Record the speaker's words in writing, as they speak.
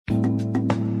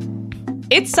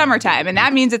It's summertime, and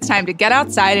that means it's time to get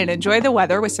outside and enjoy the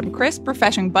weather with some crisp,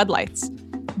 refreshing Bud Lights.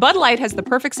 Bud Light has the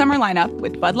perfect summer lineup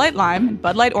with Bud Light Lime and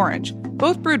Bud Light Orange,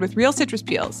 both brewed with real citrus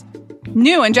peels.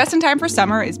 New and just in time for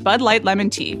summer is Bud Light Lemon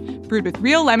Tea, brewed with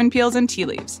real lemon peels and tea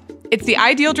leaves. It's the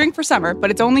ideal drink for summer, but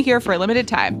it's only here for a limited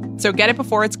time, so get it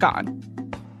before it's gone.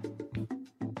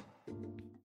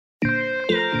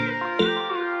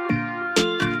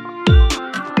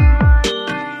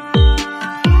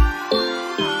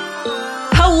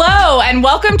 Hello, and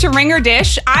welcome to Ring or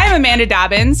Dish. I'm Amanda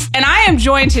Dobbins, and I am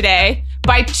joined today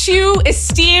by two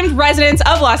esteemed residents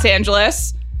of Los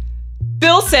Angeles,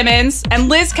 Bill Simmons and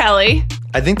Liz Kelly.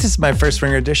 I think this is my first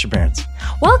Ring or Dish appearance.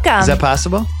 Welcome. Is that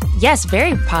possible? Yes,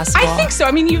 very possible. I think so.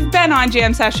 I mean, you've been on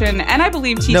Jam Session and I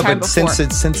believe Tea Time before. No,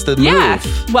 but since the yeah.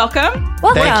 move. Welcome.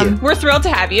 Thank you. We're thrilled to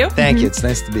have you. Thank you. It's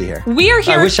nice to be here. We are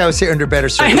here. I wish I was here under better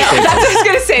I know. circumstances. That's what I was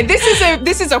going to say.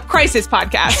 This is a crisis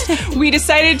podcast. We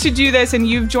decided to do this and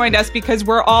you've joined us because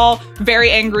we're all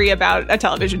very angry about a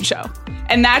television show.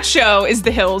 And that show is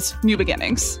The Hills: New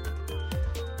Beginnings.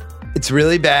 It's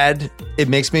really bad. It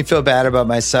makes me feel bad about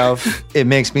myself. It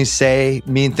makes me say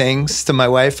mean things to my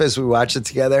wife as we watch it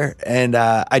together. And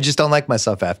I just don't like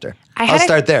myself after. I'll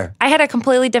start there. I had a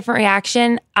completely different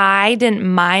reaction. I didn't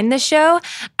mind the show.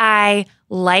 I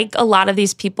like a lot of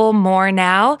these people more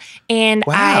now. And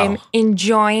Wow. I'm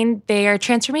enjoying their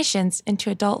transformations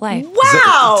into adult life.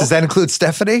 Wow. Does that include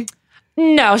Stephanie?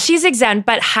 No, she's exempt.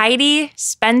 But Heidi,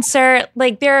 Spencer,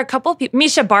 like there are a couple of people,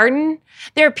 Misha Barton.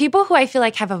 There are people who I feel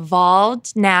like have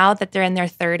evolved now that they're in their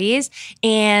 30s,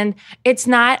 and it's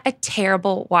not a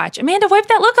terrible watch. Amanda, wipe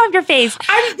that look off your face.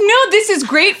 No, this is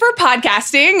great for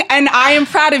podcasting, and I am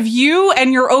proud of you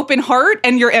and your open heart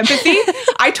and your empathy.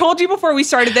 I told you before we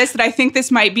started this that I think this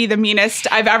might be the meanest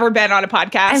I've ever been on a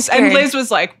podcast. And Liz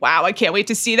was like, wow, I can't wait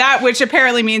to see that, which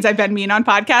apparently means I've been mean on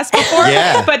podcasts before.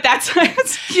 Yeah. But that's,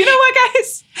 you know what,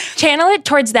 guys? Channel it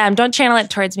towards them. Don't channel it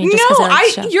towards me. Just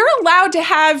No, you're allowed to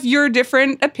have your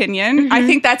different opinion. Mm-hmm. I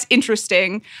think that's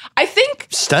interesting. I think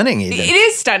stunning even. It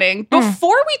is stunning.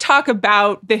 Before we talk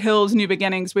about The Hills: New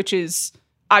Beginnings, which is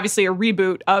obviously a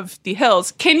reboot of The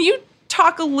Hills, can you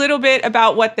talk a little bit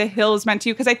about what The Hills meant to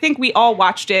you? Because I think we all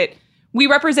watched it. We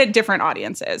represent different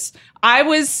audiences. I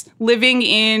was living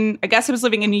in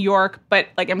New York, but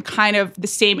like I'm kind of the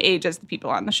same age as the people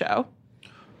on the show.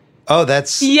 Oh,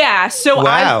 that's... Yeah, so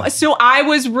wow. I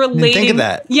was relating... Didn't think of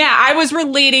that. Yeah, I was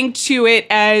relating to it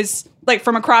as, like,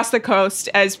 from across the coast,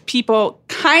 as people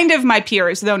kind of my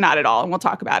peers, though not at all, and we'll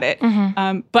talk about it.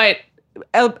 Mm-hmm. But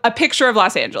a picture of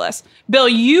Los Angeles. Bill,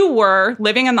 you were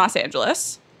living in Los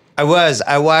Angeles. I was.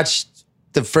 I watched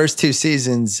the first 2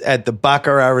 seasons at the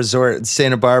Baccarat Resort in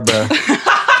Santa Barbara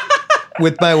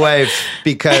with my wife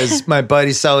because my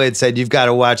buddy Sully had said, you've got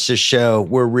to watch this show.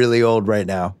 We're really old right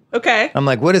now. Okay. I'm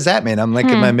like, what does that mean? I'm like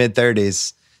in my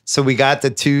mid-30s. So we got the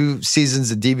 2 seasons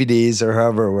of DVDs or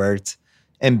however it worked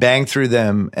and banged through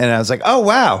them. And I was like, oh,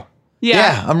 wow.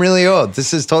 Yeah, I'm really old.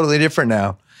 This is totally different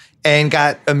now. And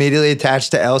got immediately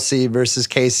attached to Elsie versus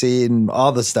Casey and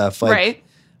all the stuff. Like, right.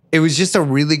 It was just a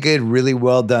really good, really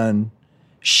well done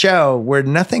show where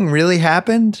nothing really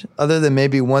happened other than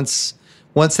maybe once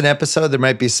an episode, there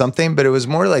might be something, but it was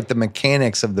more like the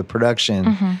mechanics of the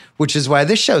production, which is why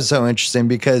this show is so interesting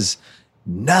because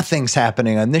nothing's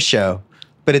happening on this show,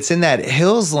 but it's in that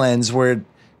Hills lens where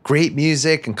great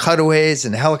music and cutaways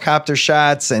and helicopter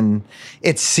shots and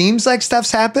it seems like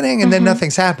stuff's happening and then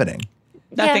nothing's happening.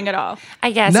 Nothing at all.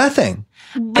 I guess. Nothing.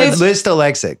 But Liz still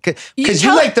likes it because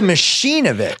you like the machine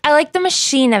of it. I like the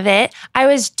machine of it. I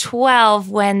was 12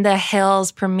 when The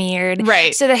Hills premiered.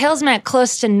 Right. So The Hills meant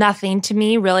close to nothing to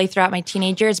me really throughout my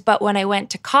teenage years. But when I went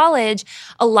to college,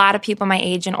 a lot of people my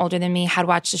age and older than me had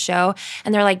watched the show.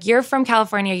 And they're like, you're from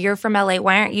California, you're from LA.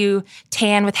 Why aren't you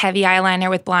tan with heavy eyeliner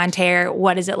with blonde hair?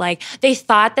 What is it like? They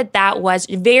thought that was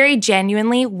very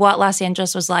genuinely what Los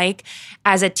Angeles was like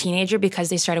as a teenager because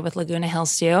they started with Laguna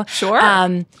Hills too.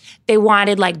 Sure. They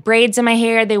wanted like braids in my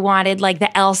hair. They wanted like the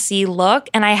LC look.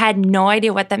 And I had no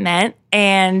idea what that meant.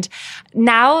 And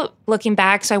now looking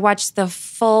back, so I watched the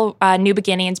full New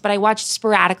Beginnings, but I watched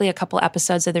sporadically a couple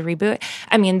episodes of the original.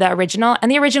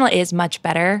 And the original is much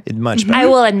better. It's much better. I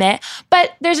will admit.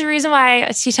 But there's a reason why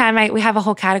Tea Time, we have a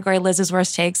whole category, Liz's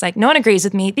Worst Takes. Like, no one agrees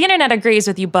with me. The internet agrees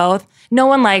with you both. No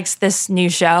one likes this new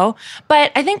show.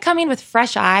 But I think coming with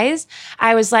fresh eyes,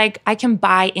 I was like, I can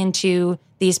buy into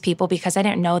these people because I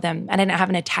didn't know them and I didn't have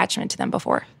an attachment to them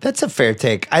before. That's a fair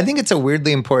take. I think it's a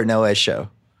weirdly important LA show.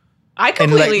 I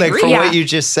completely agree. agree. For what you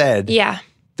just said, Yeah.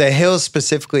 The Hills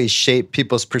specifically shaped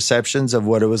people's perceptions of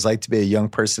what it was like to be a young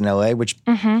person in LA, which,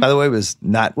 by the way, was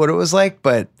not what it was like.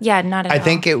 But yeah, not at all. I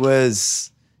think it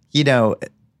was,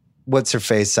 what's her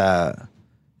face?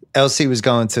 Elsie was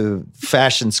going to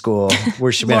fashion school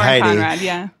where she met Lauren Heidi. Conrad,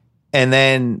 yeah. And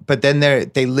then, but then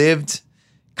they lived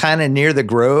kind of near the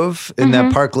Grove in the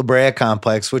Park La Brea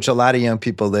complex, which a lot of young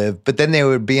people live. But then they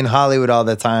would be in Hollywood all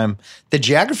the time. The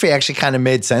geography actually kind of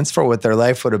made sense for what their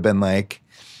life would have been like.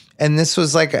 And this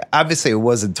was like, obviously it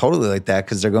wasn't totally like that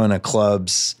because they're going to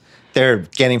clubs. They're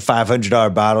getting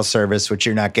 $500 bottle service, which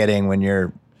you're not getting when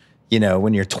you're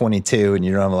 22 and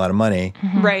you don't have a lot of money.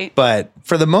 Right. But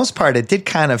for the most part, it did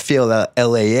kind of feel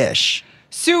LA-ish.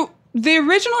 So the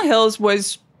original Hills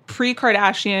was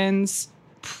pre-Kardashians,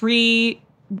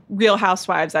 pre-Real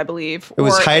Housewives, I believe. It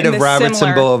was height of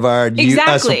Robertson Boulevard,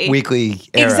 exactly. Us Weekly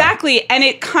era. Exactly. And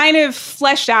it kind of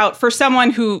fleshed out for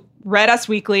someone who read Us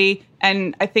Weekly,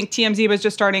 and I think TMZ was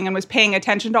just starting and was paying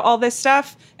attention to all this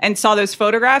stuff and saw those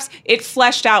photographs. It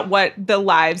fleshed out what the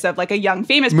lives of like a young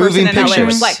famous person in LA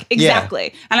was like. Exactly.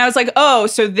 Yeah. And I was like, oh,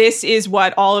 so this is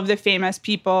what all of the famous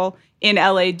people in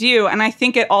LA do. And I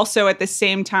think it also at the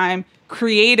same time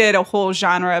created a whole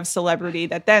genre of celebrity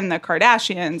that then the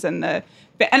Kardashians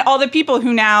and all the people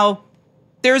who now,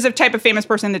 there's a type of famous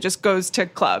person that just goes to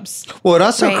clubs. Well, it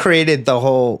also created the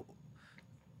whole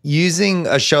using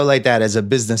a show like that as a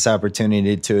business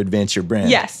opportunity to advance your brand.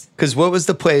 Yes. Because what was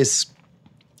the place?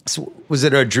 Was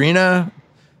it Audrina?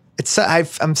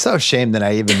 I'm so ashamed that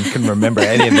I even can remember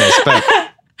any of this. But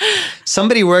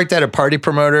somebody worked at a party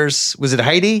promoter's. Was it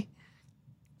Heidi?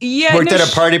 Yeah. Worked at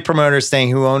a party promoter's thing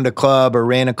who owned a club or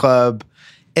ran a club.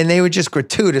 And they would just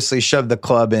gratuitously shove the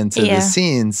club into the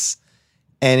scenes.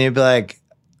 And you'd be like,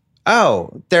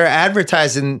 oh, they're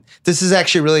advertising. This is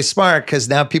actually really smart because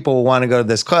now people will want to go to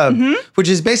this club, which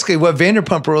is basically what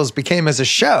Vanderpump Rules became as a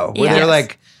show, where they're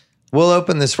like, we'll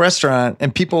open this restaurant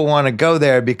and people want to go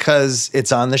there because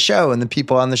it's on the show and the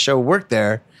people on the show work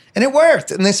there. And it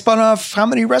worked. And they spun off how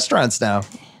many restaurants now?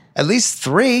 At least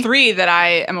 3. 3 that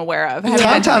I am aware of.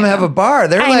 Tom have a bar.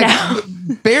 They're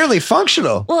barely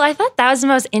functional. Well, I thought that was the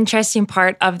most interesting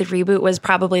part of the reboot was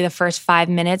probably the first 5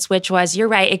 minutes, which was, you're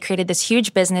right, it created this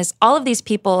huge business. All of these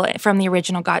people from the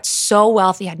original got so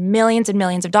wealthy, had millions and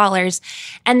millions of dollars,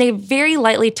 and they very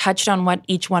lightly touched on what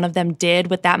each one of them did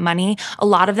with that money. A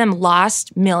lot of them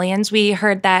lost millions. We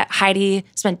heard that Heidi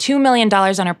spent $2 million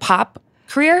on her pop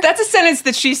career. That's a sentence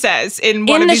that she says in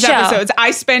one of these episodes.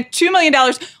 I spent $2 million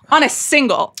on a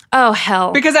single. Oh,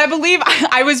 hell. Because I believe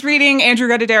I was reading Andrew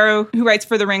Guttadero, who writes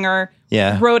for The Ringer,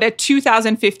 wrote a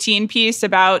 2015 piece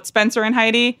about Spencer and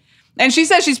Heidi. And she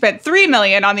says she spent $3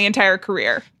 million on the entire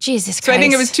career. Jesus Christ. So I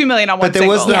think it was $2 million on one single.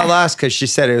 But there was not lost because she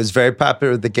said it was very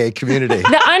popular with the gay community.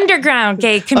 The underground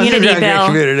gay community, Bill. Gay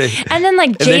community. And then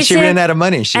Jason. And then she ran out of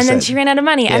money, And then she ran out of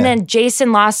money. Yeah. And then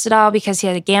Jason lost it all because he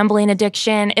had a gambling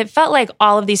addiction. It felt like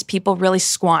all of these people really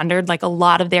squandered a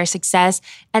lot of their success.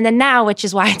 And then now, which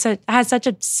is why it has such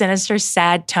a sinister,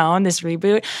 sad tone, this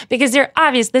reboot, because they're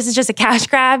obvious this is just a cash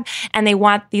grab and they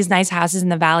want these nice houses in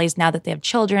the valleys now that they have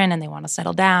children and they want to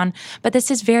settle down. But this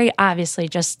is very obviously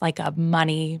just like a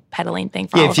money peddling thing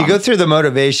for all of them. If you go through the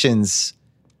motivations,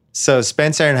 so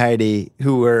Spencer and Heidi,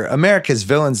 who were America's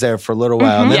villains there for a little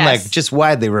while, and then just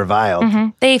widely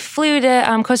reviled. They flew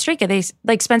to Costa Rica.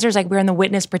 Spencer's we're in the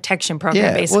witness protection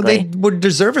program, basically. Well, they were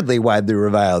deservedly widely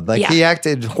reviled. He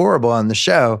acted horrible on the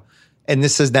show, and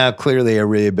this is now clearly a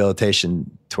rehabilitation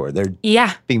tour. They're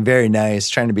being very nice,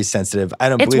 trying to be sensitive. I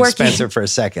don't believe Spencer for a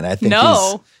second. I think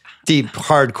he's deep,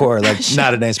 hardcore,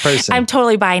 not a nice person. I'm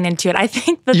totally buying into it. I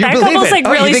think that couple's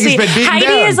really sweet. Heidi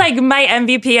is my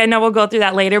MVP. I know we'll go through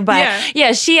that later, but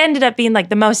she ended up being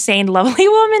the most sane, lovely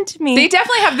woman to me. They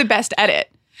definitely have the best edit.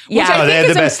 Yeah, they had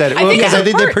the best edit. Well, because I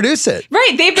think they produce it.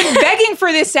 Right. They've been begging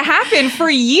for this to happen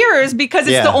for years because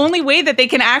it's the only way that they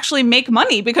can actually make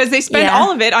money because they spend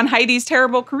all of it on Heidi's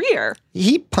terrible career.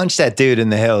 He punched that dude in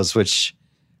the hills, which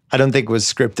I don't think was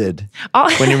scripted.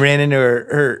 When he ran into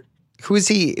her who was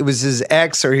he? It was his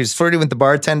ex, or he was flirting with the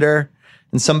bartender,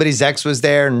 and somebody's ex was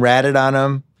there and ratted on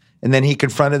him. And then he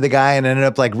confronted the guy and ended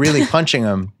up really punching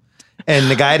him. And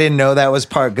the guy didn't know that was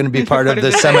going to be part of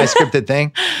the semi-scripted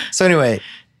thing. So anyway,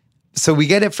 so we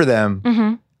get it for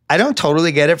them. I don't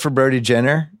totally get it for Brody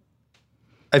Jenner.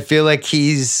 I feel like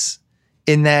he's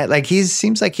in that, he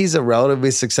seems like he's a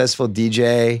relatively successful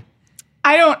DJ.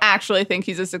 I don't actually think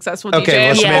he's a successful DJ.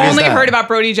 Okay, well, I've only heard about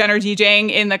Brody Jenner DJing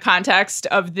in the context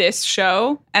of this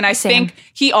show. And I think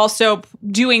he also,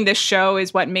 doing this show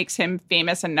is what makes him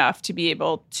famous enough to be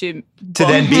able to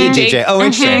then be a DJ. Oh,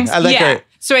 interesting. I like her.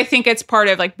 So I think it's part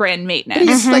of brand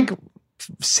maintenance. But he's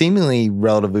seemingly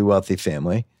relatively wealthy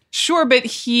family. Sure, but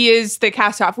he is the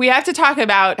cast off. We have to talk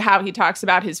about how he talks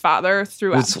about his father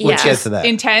throughout. Let's get to that.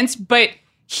 Intense, but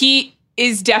he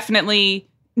is definitely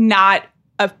not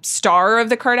a star of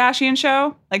the Kardashian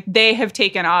show. Like they have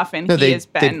taken off and he has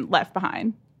been left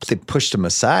behind. They pushed him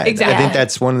aside. Exactly. I think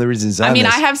that's one of the reasons. I mean,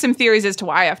 I have some theories as to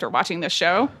why after watching this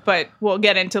show, but we'll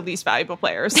get into least valuable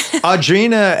players.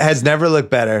 Audrina has never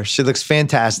looked better. She looks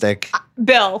fantastic.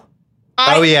 Bill.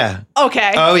 Oh yeah.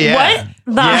 Okay. Oh yeah.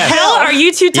 What the hell are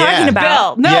you two talking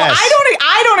about? Bill. No, Yes.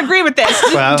 I don't agree with this.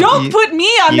 Well, don't put me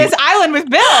on this island with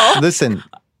Bill. Listen,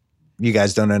 you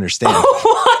guys don't understand.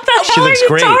 What the She hell are looks you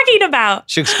great. talking about?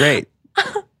 She looks great.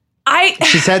 I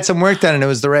She's had some work done and it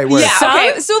was the right work. Yeah,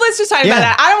 okay. So let's just talk Yeah. about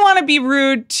that. I don't want to be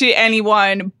rude to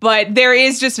anyone, but there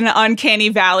is just an uncanny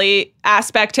valley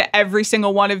aspect to every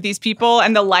single one of these people,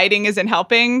 and the lighting isn't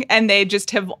helping. And they just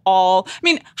have all. I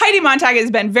mean, Heidi Montag has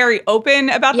been very open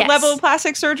about the Yes. level of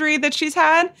plastic surgery that she's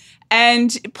had,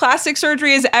 and plastic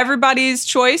surgery is everybody's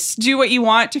choice. Do what you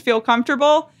want to feel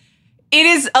comfortable. It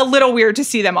is a little weird to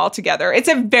see them all together. It's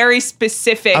a very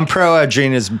specific. I'm pro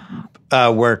Audrina's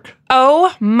work.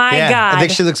 oh my God. I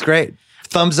think she looks great.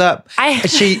 Thumbs up.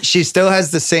 She still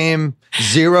has the same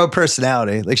zero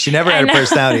personality. Like she never had a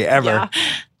personality ever. Yeah.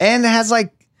 And has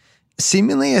like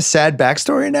seemingly a sad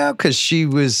backstory now because she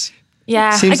was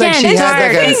yeah. seems like Again, she it's had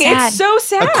like very a- sad. It's so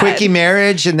sad. a quickie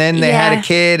marriage and then they had Yeah. a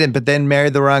kid but then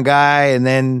married the wrong guy and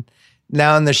then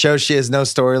now in the show she has no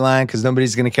storyline because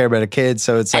nobody's going to care about a kid.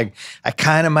 So it's like I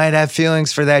kind of might have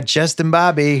feelings for that Justin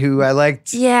Bobby who I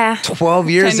liked Yeah. 12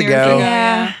 years 10 years ago. ago.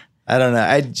 Yeah. I don't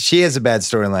know. She has a bad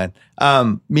storyline.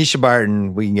 Misha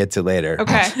Barton, we can get to later.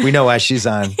 Okay. We know why she's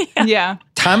on. Yeah.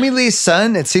 Tommy Lee's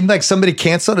son, it seemed like somebody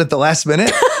canceled at the last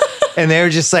minute. And they were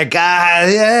just like,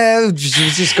 yeah,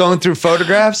 just going through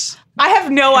photographs. I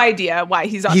have no idea why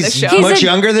he's on this show. He's much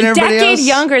younger than everybody decade else?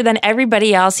 younger than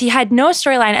everybody else. He had no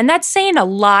storyline. And that's saying a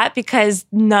lot because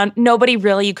nobody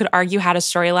really, you could argue, had a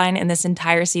storyline in this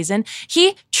entire season.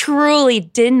 He truly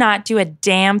did not do a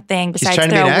damn thing besides trying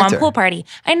to be throw an one actor. pool party.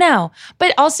 I know.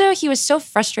 But also, he was so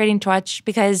frustrating to watch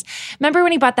because remember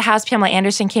when he bought the house, Pamela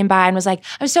Anderson came by and was like,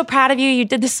 I'm so proud of you. You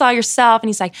did this all yourself. And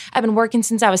he's like, I've been working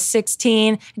since I was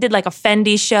 16. I did like a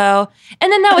Fendi show.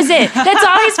 And then that was it. That's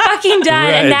all he's fucking done.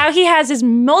 Right. And now he has his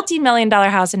multi-million-dollar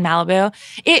house in Malibu.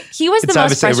 He was It's the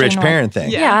most obviously a frustrating rich one. parent thing.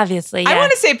 Yeah, obviously. I yeah.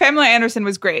 want to say Pamela Anderson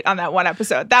was great on that one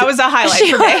episode. That was a highlight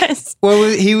She for me. was. Well,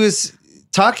 he was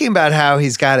talking about how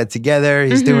he's got it together.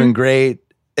 He's doing great.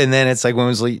 And then it's like, when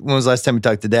was the last time you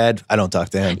talked to dad? I don't talk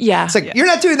to him. Yeah. It's like, you're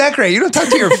not doing that great. You don't talk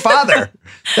to your father.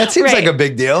 That seems Right. like a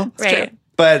big deal. Right.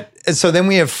 But and so then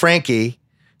we have Frankie,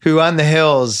 who on the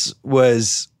Hills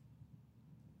was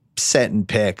setting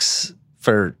picks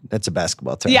for, that's a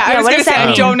basketball term. Yeah, I Yeah, was what going to does say, that I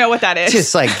mean? don't know what that is.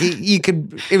 Just like you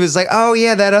could, it was like, oh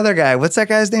yeah, that other guy. What's that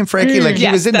guy's name? Frankie. Like he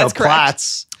Yes, was in no that's correct.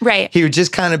 plots. Right. He would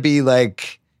just kind of be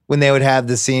like when they would have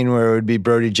the scene where it would be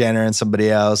Brody Jenner and somebody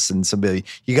else and somebody,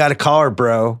 you got to call her,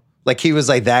 bro. Like he was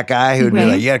like that guy who would be Right.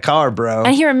 like, you got to call her, bro.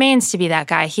 And he remains to be that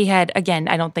guy. He had, again,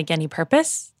 I don't think any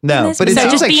purpose. in No, this, but it besides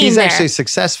seems just like being he's there. actually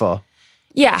successful.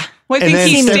 Yeah. Well, I and think then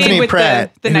he Stephanie stayed with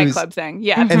Pratt, the who's- nightclub thing.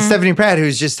 Yeah. And Stephanie Pratt,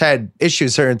 who's just had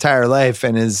issues her entire life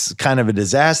and is kind of a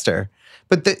disaster.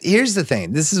 But here's the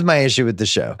thing. This is my issue with the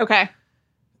show. Okay.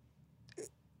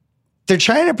 They're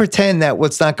trying to pretend that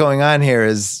what's not going on here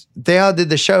is they all did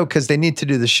the show because they need to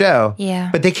do the show. Yeah.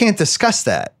 But they can't discuss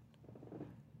that.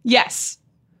 Yes.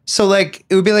 So like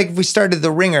it would be like if we started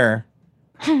The Ringer,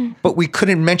 but we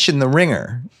couldn't mention The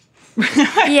Ringer.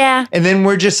 Yeah. And then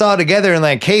we're just all together and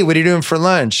like, hey, what are you doing for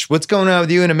lunch? What's going on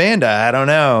with you and Amanda? I don't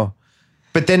know.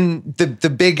 But then the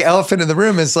big elephant in the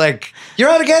room is like, you're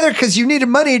all together because you needed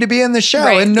money to be on the show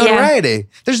Right, and yeah. notoriety.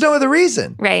 There's no other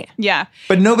reason. Right. Yeah.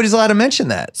 But nobody's allowed to mention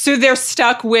that. So they're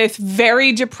stuck with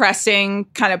very depressing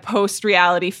kind of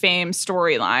post-reality fame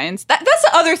storylines. That's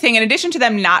the other thing. In addition to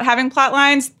them not having plot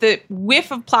lines, the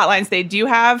whiff of plot lines they do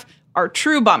have are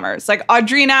true bummers. Like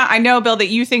Audrina, I know, Bill, that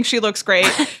you think she looks great.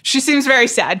 She seems very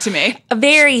sad to me.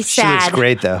 Very She sad. looks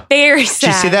great though. Very Did sad.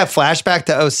 you see that flashback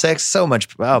to 06? So much.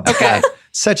 Oh, God.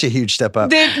 Such a huge step up.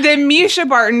 The Misha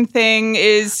Barton thing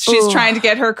is she's Ooh. trying to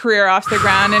get her career off the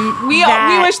ground, and we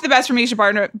wish the best for Misha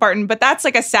Barton, but that's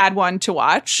like a sad one to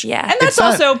watch. Yeah. and that's It's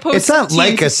not- also post. It's not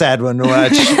like a sad one to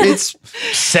watch. It's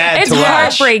sad It's to watch.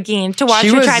 heartbreaking to watch She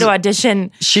her try was- to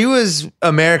audition. She was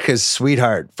America's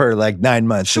sweetheart for like 9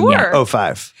 months Sure. in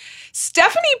 05.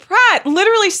 Stephanie Pratt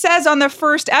literally says on the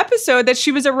first episode that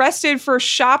she was arrested for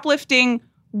shoplifting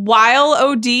while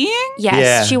ODing, Yes.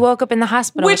 Yeah. She woke up in the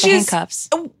hospital which with the is handcuffs.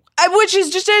 which is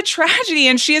just a tragedy,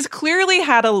 and she has clearly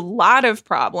had a lot of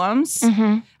problems.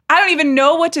 Mm-hmm. I don't even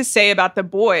know what to say about the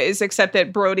boys, except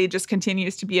that Brody just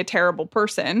continues to be a terrible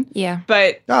person. Yeah.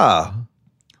 But Oh,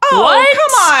 Oh,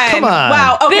 What? come on.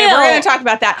 Wow. Okay, Bill. we're going to talk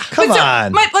about that. Come But so,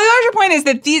 on. My larger point is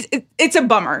that it's a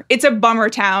bummer. It's a bummer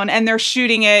town, and they're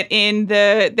shooting it in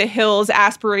the hills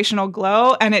aspirational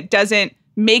glow, and it doesn't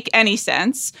make any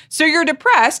sense. So you're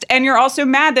depressed, and you're also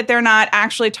mad that they're not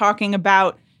actually talking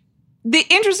about the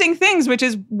interesting things, which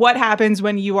is what happens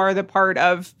when you are the part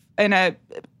of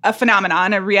a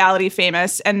phenomenon, a reality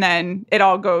famous, and then it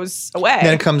all goes away.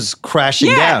 Then it comes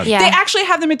crashing down. Yeah. They actually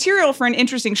have the material for an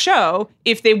interesting show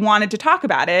if they wanted to talk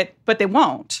about it, but they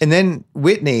won't. And then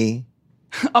Whitney,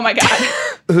 Oh my God.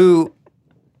 who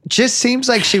just seems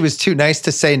like she was too nice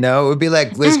to say no. It would be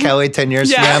like Liz Kelly 10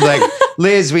 years from Yeah. now. I'm like,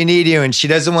 Liz, we need you. And she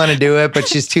doesn't want to do it, but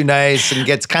she's too nice and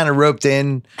gets kind of roped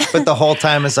in. But the whole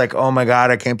time it's like, oh my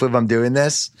God, I can't believe I'm doing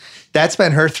this. That's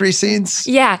been her 3 scenes.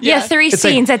 Yeah. Yeah. 3 It's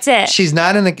like, scenes. That's it. She's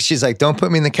not in the, she's like, don't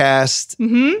put me in the cast.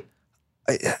 Mm-hmm.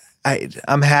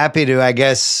 I'm happy to, I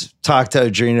guess, talk to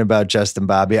Adrena about Justin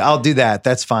Bobby. I'll do that.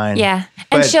 That's fine. Yeah.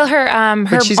 But- And she'll her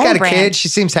But she's own got a brand. kid. She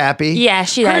seems happy. Yeah,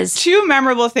 she Her does. 2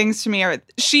 memorable things to me are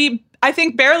she, I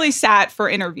think, barely sat for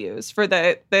interviews, for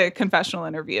the confessional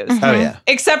interviews. Oh, yeah.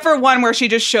 Except for one where she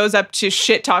just shows up to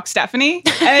shit talk Stephanie.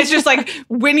 And it's just like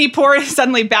Winnie Port is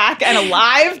suddenly back and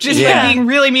alive, just Yeah. like being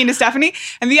really mean to Stephanie.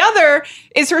 And the other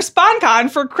is her SponCon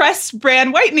for Crest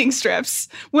brand whitening strips,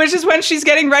 which is when she's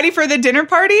getting ready for the dinner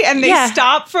party and they Yeah.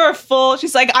 stop for a full,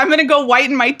 she's like, I'm going to go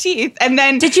whiten my teeth. And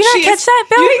then Did you not she catch is- that,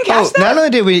 Bill? You didn't catch Oh, that? not only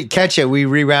did we catch it, we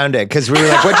rewound it because we were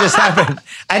like, what just happened?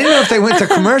 I didn't know if they went to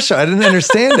commercial. I didn't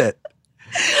understand it.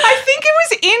 I think it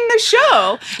was in the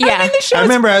show. Yeah. I mean, the show I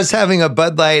remember I was having a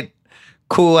Bud Light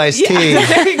cool iced tea. Yeah,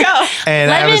 there you go. And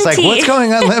I Lemon was like, tea. what's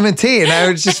going on, lemon tea? And I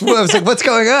was like, what's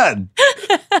going on?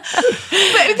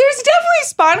 But there's definitely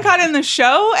SponCon in the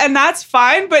show, and that's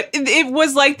fine. But it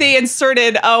was like they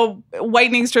inserted a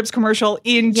whitening strips commercial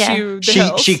into Yeah. the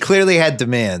hills. She clearly had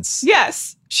demands.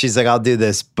 Yes. She's like, I'll do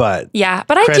this, but Yeah,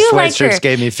 but I Crest do White like Strips her.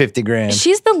 gave me 50 grand.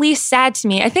 She's the least sad to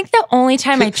me. I think the only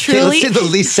time I truly Let's do the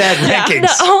least sad rankings.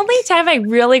 The only time I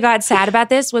really got sad about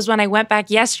this was when I went back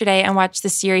yesterday and watched the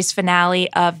series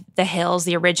finale of The Hills,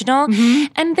 the original.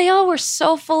 And they all were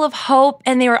so full of hope.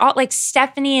 And they were all like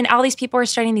Stephanie and all these people were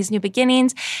starting these new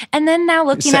beginnings. And then now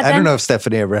looking at them. I don't know if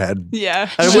Stephanie ever had. Yeah.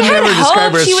 I She would had never hope.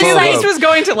 describe her as She was full like- of She hope. was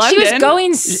going to London. She was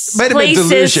going Might have been places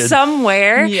delusion.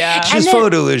 somewhere. Yeah. She was And full then-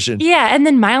 of delusion. Yeah, and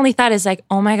then my only thought is like,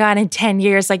 oh my God, in 10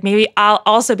 years, like maybe I'll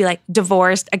also be like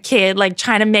divorced, a kid, like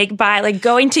trying to make by, like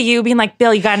going to you, being like,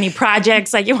 Bill, you got any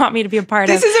projects like you want me to be a part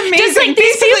This of? is amazing. Just like these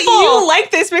Basically, people. you like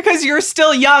this because you're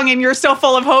still young and you're still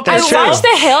full of hope. That's and true. love, watched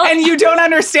The Hill. and you don't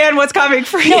understand what's coming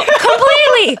for you. No,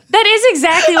 completely. That is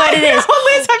exactly what it is.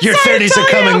 Liz, I'm Your sorry to 30s are tell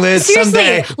coming, you. Liz, Seriously,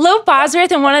 someday. Lo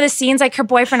Bosworth in one of the scenes, like her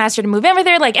boyfriend asked her to move in with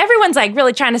her. Like everyone's like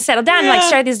really trying to settle down and like Yeah.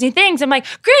 start these new things. I'm like,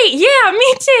 great, yeah,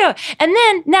 me too. And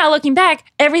then now looking back,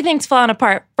 everything's falling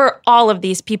apart for all of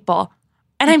these people.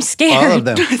 And I'm scared. All of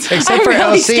them. Except I'm for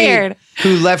really LC, scared.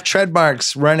 who left tread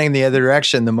marks running the other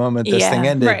direction the moment this Yeah. thing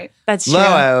ended. Right. That's Lo,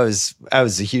 true. I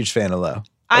was a huge fan of Lo.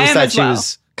 I always am thought as she well.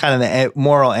 was kind of the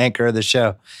moral anchor of the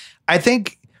show. I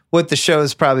think what the show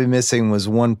is probably missing was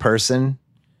one person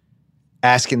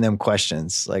asking them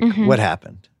questions like, Mm-hmm. what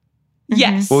happened?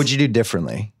 Yes. What would you do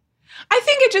differently? I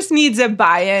think it just needs a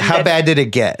buy-in. How that- bad did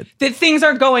it get? that things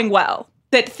are going well,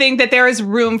 that there is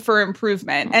room for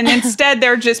improvement. And instead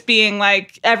they're just being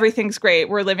like, everything's great.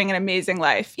 We're living an amazing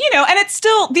life. You know, and it's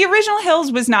still, the original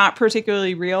Hills was not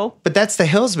particularly real. But that's the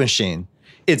Hills machine.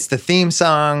 It's the theme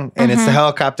song and it's the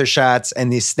helicopter shots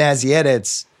and these snazzy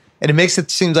edits. And it makes it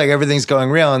seem like everything's going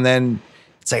real. And then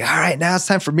it's like, all right, now it's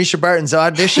time for Misha Barton's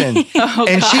audition.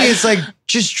 And she is like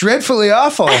just dreadfully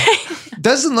awful.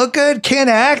 Doesn't look good, can't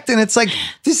act. And it's like,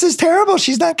 this is terrible.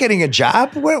 She's not getting a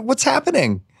job. What's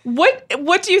happening? What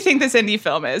do you think this indie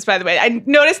film is, by the way? I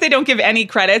noticed they don't give any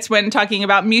credits when talking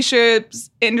about Misha's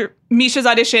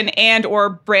audition and or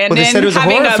Brandon Well, they said it was a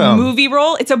having horror a film. movie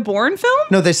role. It's a Bourne film?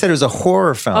 No, they said it was a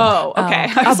horror film. Oh, okay.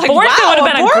 Oh. I was A like, Bourne wow, film would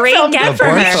have been a Bourne great film get A good for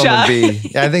Bourne her. film would Misha.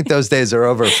 be. I think those days are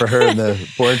over for her in the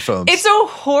Bourne films. It's a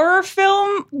horror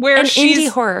film where An she's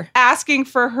indie horror. asking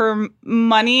for her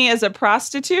money as a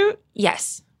prostitute.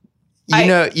 Yes. You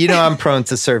know, I'm prone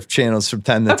to surf channels from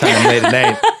time to time late at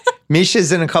night. Misha's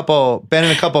been in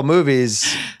a couple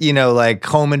movies, you know, like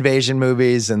home invasion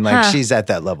movies, and like she's at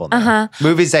that level now.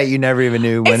 Movies that you never even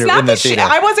knew when It's it not in the that theater.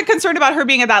 I wasn't concerned about her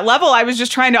being at that level. I was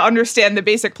just trying to understand the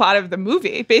basic plot of the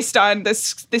movie based on the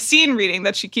scene reading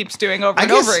that she keeps doing over and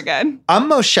guess over again. I'm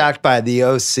most shocked by the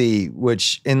OC,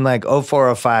 which in like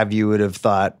 04, 05 you would have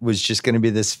thought was just going to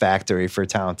be this factory for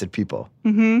talented people.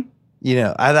 You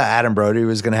know, I thought Adam Brody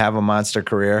was going to have a monster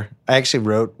career. I actually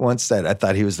wrote once that I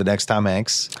thought he was the next Tom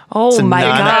Hanks. Oh my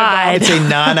God. It's a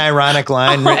non-ironic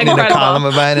line written in a incredible. column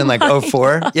of mine in like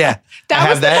 04. Yeah. That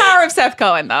was the power of Seth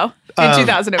Cohen, though, in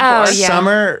 2004. oh, yeah.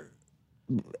 Summer,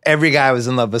 every guy was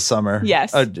in love with Summer.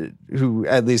 Yes. Who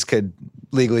at least could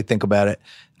legally think about it.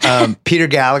 Peter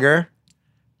Gallagher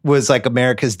was like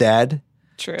America's dad.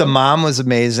 True. The mom was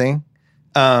amazing.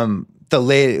 The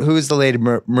lady, who was the lady,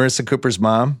 Marissa Cooper's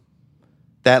mom?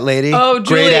 That lady? Oh,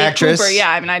 Julie great actress. Cooper.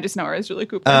 Yeah, I mean, I just know her as Julie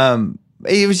Cooper.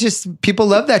 It was just, people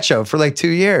loved that show for like 2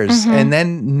 years. And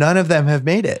then none of them have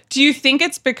made it. Do you think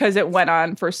it's because it went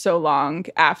on for so long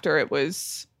after it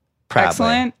was Probably.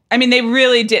 excellent? I mean, they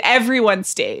really did. Everyone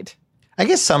stayed. I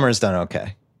guess Summer's done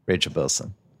okay. Rachel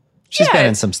Bilson. She's Yeah. been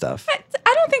in some stuff.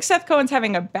 I don't think Seth Cohen's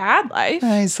having a bad life.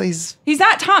 He's He's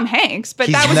not Tom Hanks, but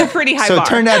he's that was not- a pretty high so bar. it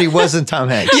turned out he wasn't Tom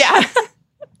Hanks. Yeah.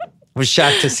 Was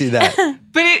shocked to see that.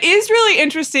 But it is really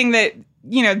interesting that,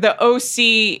 you know, the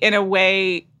OC in a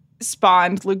way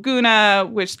spawned Laguna,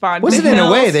 which spawned Wasn't The in a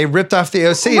Hills. way. They ripped off the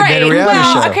OC and made Right. a reality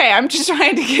Well, show. okay, I'm just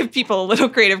trying to give people a little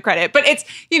creative credit. But it's,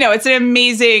 you know, it's an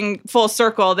amazing full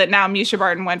circle that now Misha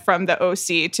Barton went from the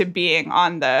OC to being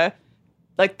on the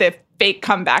fake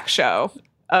comeback show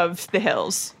of The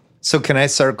Hills. So can I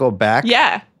circle back?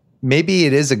 Yeah. Maybe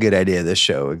it is a good idea this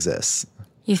show exists.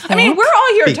 You think? I mean, we're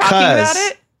all here talking about Because-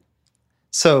 it.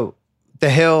 So The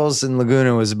Hills and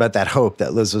Laguna was about that hope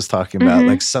that Liz was talking about.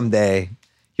 Like someday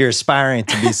you're aspiring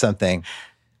to be something.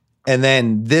 And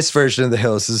then this version of The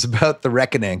Hills is about the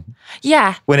reckoning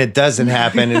yeah. when it doesn't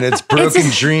happen and it's broken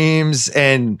dreams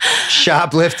and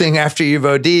shoplifting after you've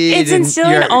OD'd. It's and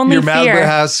instilling your only Malibu fear.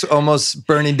 house almost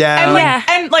burning down. And like, Yeah.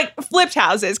 and like flipped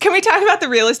houses. Can we talk about the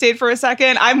real estate for a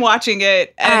second? I'm watching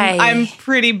it and I'm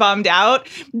pretty bummed out.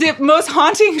 The most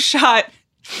haunting shot,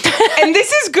 and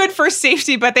this is good for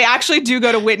safety, but they actually do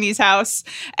go to Whitney's house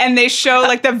and they show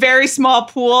like the very small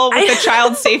pool with the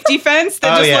child safety fence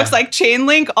that Oh, just yeah. looks like chain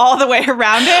link all the way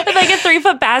around it. Like a 3-foot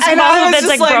And basketball I was that's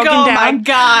just like broken oh down. my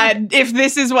God, if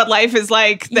this is what life is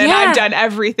like, then Yeah. I've done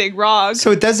everything wrong.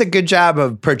 So it does a good job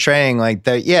of portraying like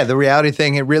the reality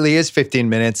thing. It really is 15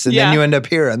 minutes. And Yeah. then you end up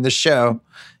here on the show.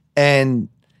 And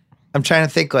I'm trying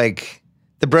to think like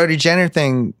the Brody Jenner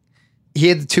thing, he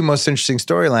had the two most interesting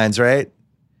storylines, right?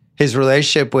 His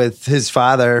relationship with his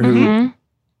father, who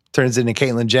turns into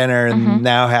Caitlyn Jenner, and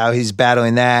now how he's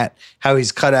battling that, how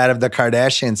he's cut out of the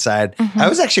Kardashian side. I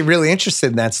was actually really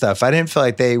interested in that stuff. I didn't feel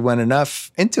like they went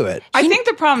enough into it. I think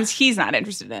the problem is he's not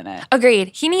interested in it. Agreed.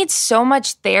 He needs so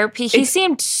much therapy. He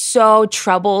seemed so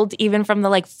troubled, even from the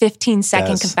 15-second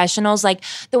Yes. confessionals. Like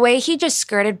the way he just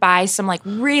skirted by some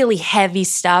really heavy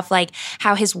stuff, like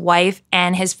how his wife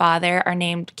and his father are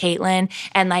named Caitlyn,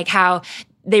 and like how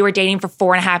they were dating for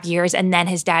 4.5 years, and then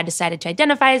his dad decided to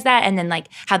identify as that, and then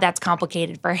how that's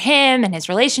complicated for him and his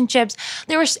relationships.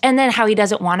 And then how he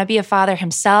doesn't want to be a father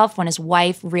himself when his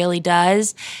wife really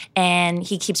does, and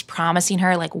he keeps promising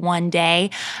her one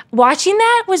day. Watching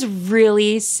that was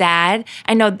really sad.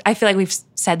 I feel like we've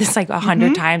said this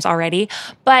 100 times already,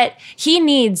 but he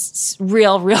needs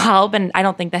real help, and I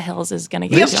don't think The Hills is going to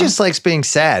get Liz him. just likes being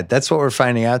sad. That's what we're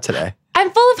finding out today. I'm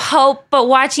full of hope, but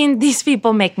watching these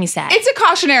people make me sad. It's a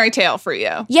cautionary tale for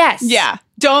you. Yes. Yeah.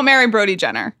 Don't marry Brody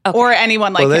Jenner or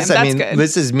anyone like him. Liz, That's good.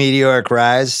 Liz's meteoric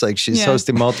rise, she's Yeah.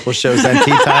 hosting multiple shows on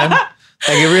Tea Time.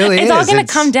 It really is. It's all going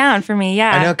to come down for me,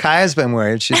 yeah. I know Kaya's been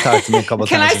worried. She's talked to me a couple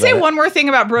Can I times. say about one more thing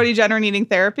about Brody Jenner needing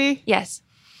therapy? Yes.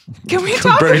 Can we it.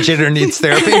 talk? Brody Jenner needs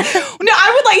therapy.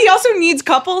 No, he also needs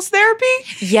couples therapy.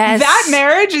 Yes. That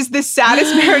marriage is the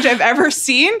saddest marriage I've ever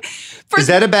seen. Is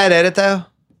that a bad edit though?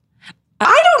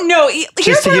 I don't know.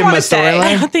 Here's to what give I him want a to say. storyline?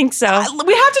 I don't think so.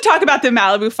 We have to talk about the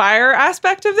Malibu fire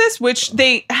aspect of this, which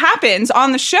happens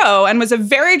on the show and was a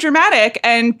very dramatic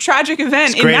and tragic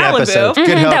event in Great Malibu. episode. Good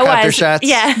that helicopter was. shots.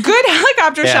 Yeah. Good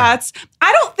helicopter Yeah. shots.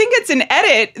 I don't think it's an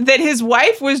edit that his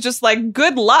wife was just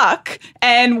good luck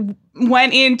and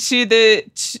went into to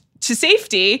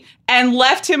safety and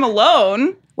left him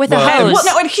alone. With a Well, hose. Well,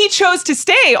 no, and he chose to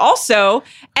stay also.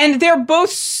 And they're both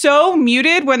so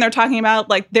muted when they're talking about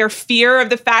their fear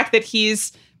of the fact that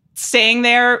he's staying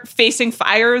there facing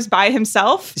fires by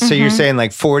himself. So you're saying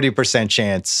 40%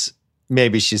 chance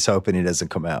maybe she's hoping he doesn't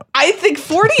come out. I think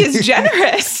 40 is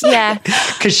generous. Yeah.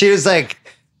 Because she was like,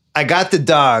 I got the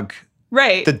dog.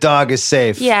 Right. The dog is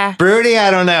safe. Yeah. Brody,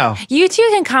 I don't know. You two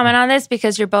can comment on this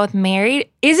because you're both married.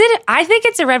 Is it? I think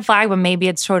it's a red flag, but maybe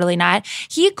it's totally not.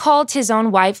 He called his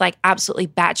own wife like absolutely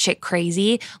batshit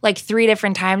crazy, like 3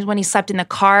 different times when he slept in the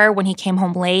car, when he came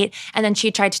home late. And then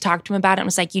she tried to talk to him about it and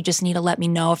was like, you just need to let me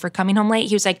know if we're coming home late.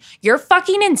 He was like, you're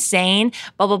fucking insane,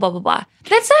 blah, blah, blah, blah, blah.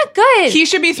 That's not good. He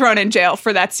should be thrown in jail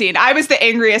for that scene. I was the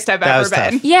angriest I've ever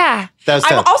been. Tough. Yeah. That was I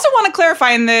tough. also want to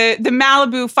clarify in the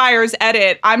Malibu Fires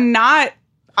edit, I'm not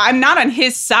on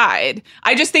his side.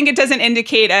 I just think it doesn't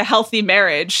indicate a healthy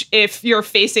marriage if you're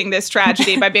facing this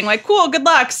tragedy by being like, cool, good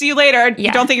luck, see you later.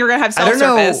 Yeah. Don't think you're going to have I cell don't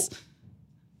know. service.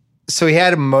 So he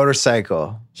had a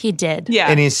motorcycle. He did. Yeah.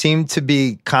 And he seemed to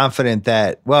be confident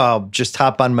that, well, I'll just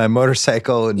hop on my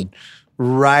motorcycle and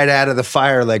ride out of the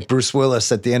fire like Bruce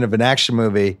Willis at the end of an action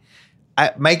movie.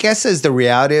 My guess is the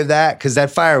reality of that, because that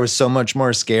fire was so much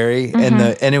more scary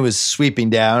and it was sweeping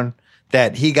down,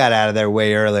 that he got out of there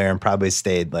way earlier and probably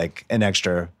stayed like an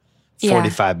extra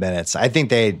 45 minutes. I think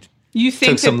they You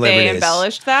think took some that they liberties.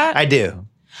 embellished that? I do.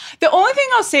 The only thing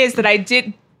I'll say is that I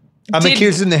did. I'm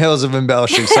accusing the Hills of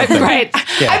embellishing something. Right.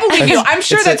 Yeah. I believe you. I'm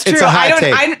sure It's that's it's true. a hot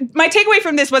take. My takeaway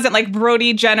from this wasn't like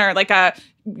Brody Jenner, like a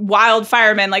wild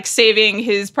fireman, like saving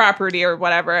his property or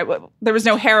whatever. There was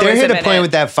no heroism There hit in a point it.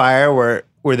 with that fire where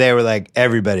they were like,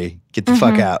 everybody get the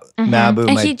fuck out. Malibu And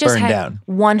he might just burn had down.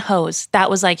 one hose. That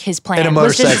was like his plan. And a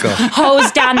was just motorcycle.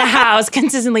 hose down the house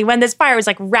consistently when this fire was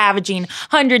like ravaging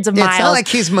hundreds of miles. It's not like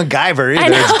he's MacGyver I either.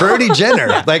 know. It's Brody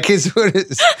Jenner. Like he's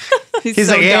He's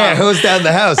like, so yeah, dumb. hose down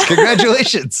the house.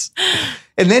 Congratulations.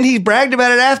 And then he bragged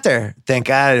about it after. Thank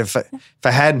God if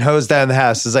I hadn't hosed down the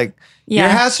house. It's like, your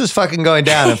Yeah. house was fucking going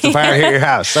down if the fire hit your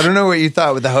house. I don't know what you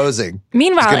thought with the hosing.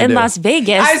 Meanwhile, gonna in do. Las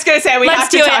Vegas, I was going to say, we Let's have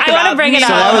to do it. talk I wanna about bring it Mean up.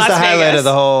 So that was Las the highlight Vegas. of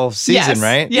the whole season, Yes.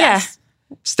 right? Yes.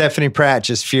 Stephanie Pratt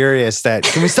just furious that,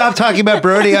 can we stop talking about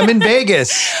Brody? I'm in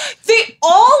Vegas. They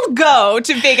all go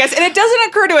to Vegas, and it doesn't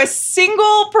occur to a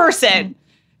single person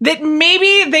that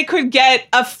maybe they could get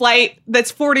a flight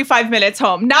that's 45 minutes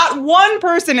home. Not one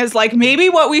person is like, maybe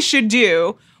what we should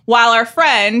do while our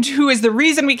friend, who is the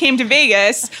reason we came to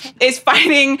Vegas, is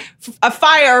fighting a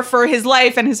fire for his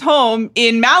life and his home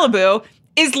in Malibu,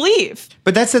 is leave.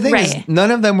 But that's the thing is Right.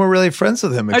 none of them were really friends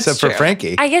with him except for true.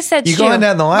 Frankie. I guess that's you true. going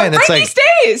down the line. But It's Frankie like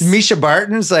stays. Misha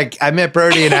Barton's like, I met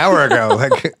Brody an hour ago.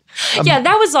 Like, Yeah,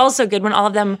 that was also good when all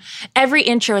of them, every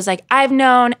intro was like, I've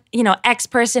known, X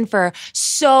person for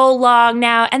so long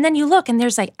now. And then you look and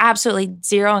there's like absolutely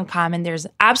zero in common. There's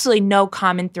absolutely no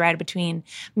common thread between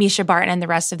Misha Barton and the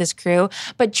rest of this crew.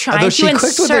 But trying although to she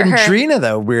clicked with insert her, Andrina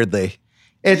though, weirdly.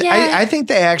 Yeah. I think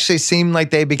they actually seemed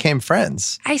like they became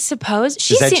friends. I suppose.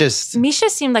 Misha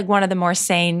seemed like one of the more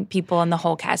sane people in the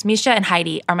whole cast. Misha and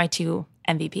Heidi are my 2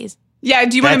 MVPs. Yeah,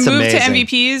 do you want That's to move amazing. to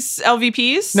MVPs,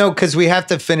 LVPs? No, because we have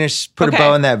to put Okay. a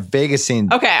bow on that Vegas scene.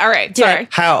 Okay, all right, Do it. sorry.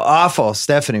 How awful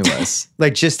Stephanie was.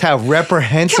 Like just how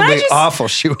reprehensibly just- awful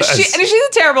she was. She's a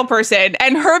terrible person.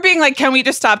 And her being like, can we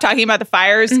just stop talking about the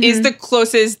fires is the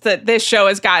closest that this show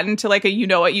has gotten to like a you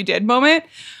know what you did moment.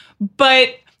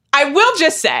 But I will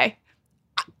just say,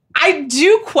 I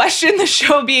do question the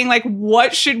show being like,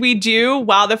 what should we do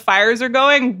while the fires are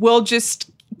going? We'll just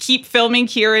keep filming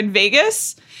here in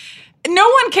Vegas. No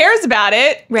one cares about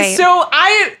it. Right. So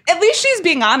at least she's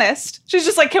being honest. She's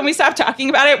just like, can we stop talking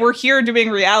about it? We're here doing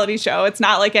a reality show. It's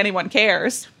not like anyone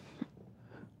cares.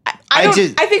 I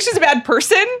think she's a bad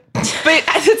person, but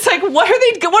it's like, what are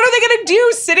they going to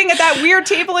do sitting at that weird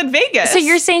table in Vegas? So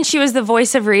you're saying she was the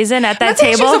voice of reason at that I'm not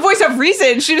saying table? She was the voice of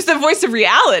reason. She was the voice of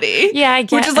reality. Yeah, I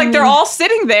get- Which is like they're all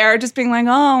sitting there just being like, oh,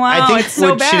 wow, I think it's so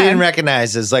what bad. she didn't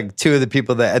recognize is like 2 of the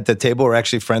people that at the table were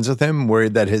actually friends with him,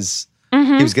 worried that he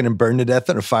was going to burn to death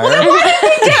in a fire. Why did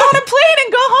they get on a plane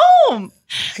and go home?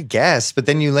 I guess, but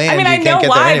then you land. I mean, you I can't know get there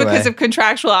why, anyway. because of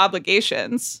contractual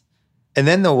obligations. And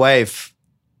then the wife,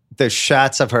 the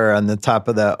shots of her on the top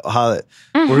of the holiday.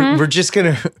 We're just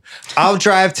gonna. I'll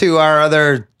drive to our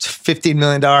other $15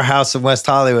 million house in West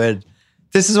Hollywood.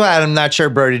 This is why I'm not sure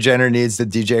Brody Jenner needs the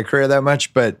DJ career that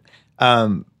much, but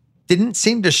didn't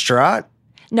seem distraught.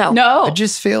 No. No. I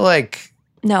just feel like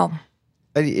No.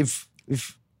 if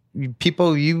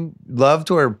people you loved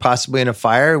were possibly in a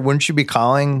fire, wouldn't you be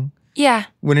calling? Yeah.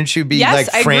 Wouldn't you be Yes,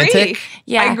 like I frantic? agree.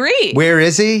 Yeah. I agree. Where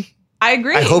is he? I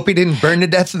agree. I hope he didn't burn to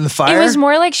death in the fire. It was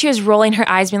more like she was rolling her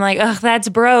eyes, being like, ugh, that's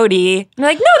Brody. I'm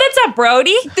like, no, that's not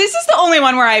Brody. This is the only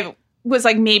one where I was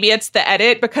like, maybe it's the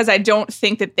edit, because I don't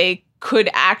think that they could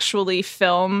actually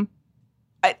film.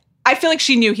 I feel like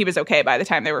she knew he was okay by the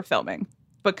time they were filming,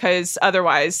 because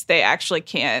otherwise they actually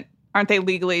can't. Aren't they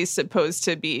legally supposed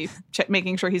to be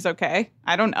making sure he's okay?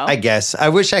 I don't know. I guess. I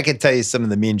wish I could tell you some of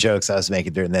the mean jokes I was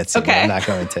making during that scene, but Okay. I'm not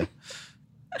going to.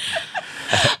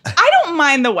 I don't don't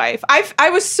mind the wife. I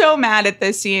was so mad at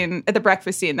the scene, at the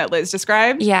breakfast scene that Liz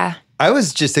described. Yeah. I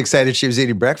was just excited she was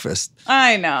eating breakfast.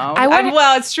 I know. wonder-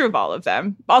 Well, it's true of all of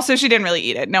them. Also, she didn't really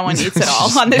eat it. No one eats it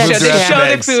all on the show. Moves They around show the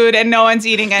eggs. food and no one's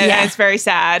eating it. Yeah. And it's very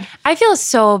sad. I feel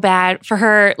so bad for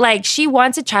her. Like, she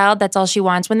wants a child. That's all she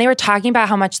wants. When they were talking about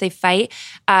how much they fight,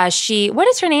 what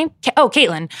is her name?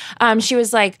 Caitlin. She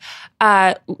was like,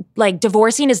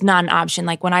 divorcing is not an option.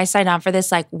 Like, when I signed on for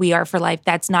this, like, we are for life.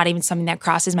 That's not even something that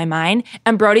crosses my mind.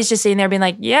 And Brody's just sitting there being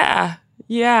like, yeah.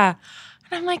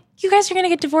 And I'm like, you guys are going to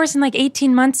get divorced in like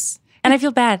 18 months. And I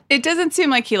feel bad. It doesn't seem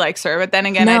like he likes her, but then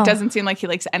again, No. it doesn't seem like he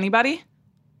likes anybody.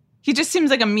 He just seems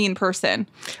like a mean person.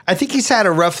 I think he's had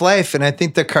a rough life, and I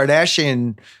think the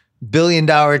Kardashian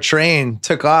billion-dollar train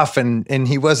took off, and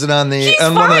he wasn't on He's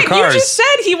one fine. of the cars. You just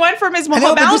said he went from his I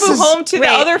know, but this Malibu is- home to the Wait.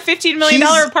 other $15 million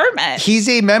He's- apartment. He's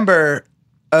a member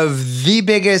of the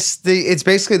biggest. It's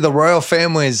basically the royal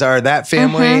families are that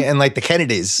family and like the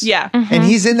Kennedys. Yeah. and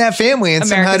he's in that family and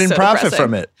somehow America's didn't so profit depressing.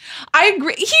 from it. I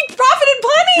agree. He profited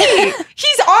plenty.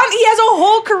 He has a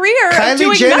whole career of Kylie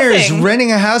doing Jenner is nothing.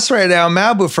 renting a house right now in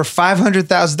Malibu for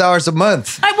 $500,000 a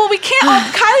month. Well, we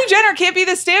can't. Kylie Jenner can't be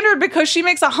the standard because she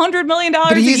makes $100 million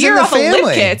a he's in year the off of lip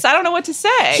family. kits. I don't know what to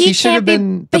say. He should can't have be-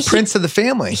 been the but he- prince of the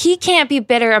family. He can't be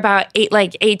bitter about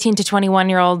 18 to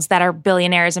 21-year-olds that are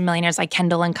billionaires and millionaires like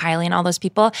Kendall and Kylie and all those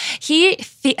people. He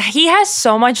has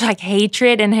so much like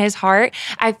hatred in his heart.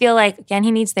 I feel like, again,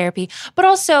 he needs therapy, but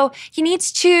also he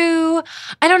needs to,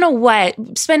 I don't know what,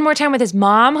 spend more time with his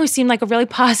mom, who seemed like a really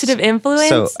positive influence.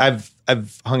 So I've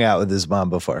hung out with his mom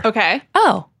before. Okay.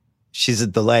 Oh, She's a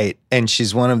delight, and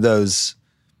she's one of those.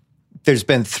 There's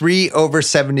been 3 over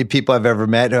 70 people I've ever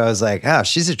met who I was like, oh,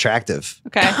 she's attractive.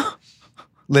 Okay.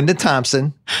 Linda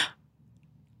Thompson.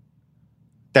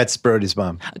 That's Brody's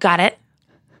mom. got it.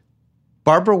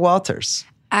 Barbara Walters.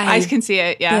 I can see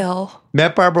it. Yeah. Bill.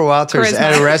 Met Barbara Walters Charisma.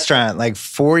 at a restaurant like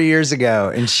 4 years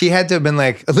ago, and she had to have been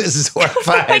like, this is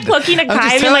horrified. Like looking at I'm just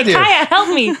Kaya and being telling like, you. Kaya, help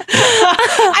me.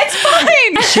 It's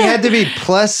fine. She had to be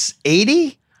plus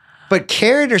 80, but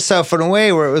carried herself in a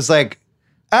way where it was like,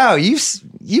 oh, you've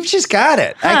just got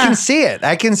it. I can see it.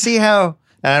 I can see how.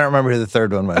 And I don't remember who the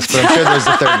third one was, but I'm sure there's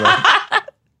a third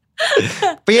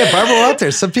one. But yeah, Barbara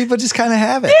Walters. Some people just kind of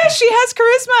have it. Yeah, she has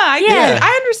charisma. I get Yeah. it. I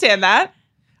understand that.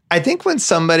 I think when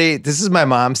somebody, this is my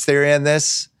mom's theory on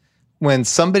this, when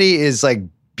somebody is like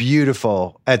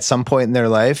beautiful at some point in their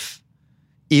life,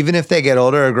 even if they get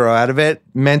older or grow out of it,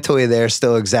 mentally they're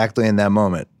still exactly in that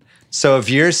moment. So if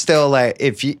you're still like,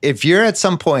 if you're at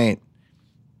some point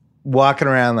walking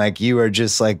around like you are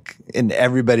just like, and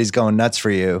everybody's going nuts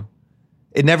for you,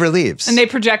 it never leaves. And they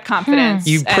project confidence.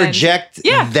 You and- project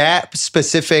Yeah. that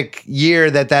specific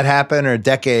year that happened or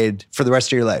decade for the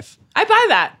rest of your life. I buy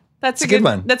that. That's It's a good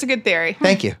one. That's a good theory.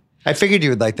 Thank you. I figured you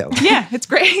would like that one. Yeah, it's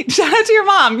great. Shout out to your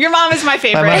mom. Your mom is my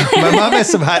favorite. My mom has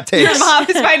some hot takes. Your mom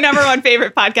is my number one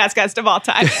favorite podcast guest of all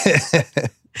time.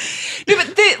 No, but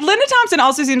Linda Thompson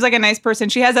also seems like a nice person.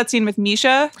 She has that scene with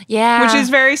Misha, Yeah. which is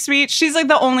very sweet. She's like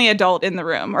the only adult in the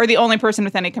room or the only person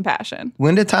with any compassion.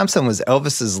 Linda Thompson was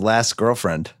Elvis's last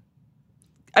girlfriend.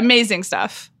 Amazing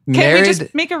stuff. Can't we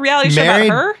just make a reality show about Married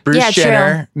her? Bruce Yeah, true.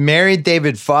 Jenner, married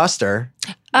David Foster.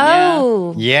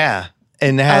 Oh. Yeah.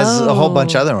 And has a whole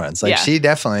bunch of other ones. Like Yeah. she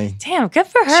definitely, Damn, good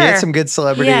for her. she had some good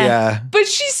celebrity. Yeah. But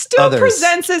she still Others.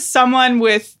 presents as someone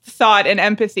with thought and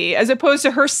empathy, as opposed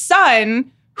to her son,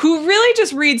 who really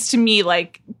just reads to me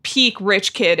like peak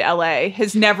rich kid LA,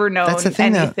 has never known That's the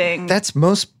thing anything. though. That's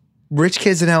most rich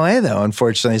kids in LA though,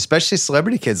 unfortunately, especially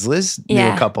celebrity kids. Liz knew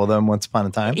Yeah. a couple of them once upon a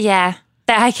time. Yeah.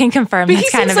 That I can confirm. but That's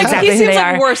he kind seems of like exactly he who seems they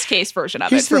like are. worst case version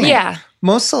of Here's it for the me. thing. Yeah.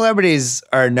 Most celebrities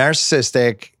are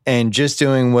narcissistic and just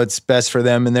doing what's best for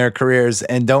them in their careers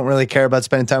and don't really care about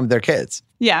spending time with their kids.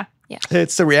 Yeah.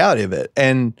 It's the reality of it.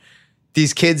 And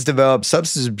these kids develop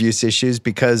substance abuse issues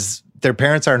because their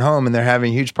parents aren't home and they're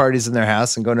having huge parties in their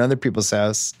house and going to other people's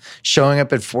house, showing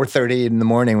up at 4:30 in the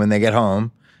morning when they get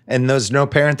home. And there's no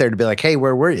parent there to be like, hey,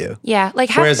 where were you? Yeah. Like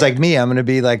Whereas like me, I'm going to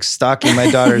be like stalking my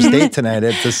daughter's date tonight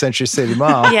at the Century City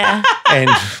Mall Yeah. and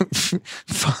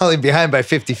falling behind by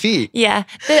 50 feet. Yeah.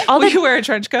 All Will the you wear a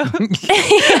trench coat?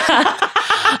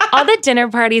 all the dinner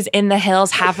parties in the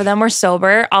hills, half of them were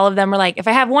sober. All of them were like, if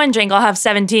I have one drink, I'll have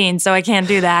 17, so I can't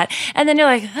do that. And then you're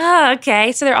like, oh,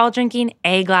 okay. So they're all drinking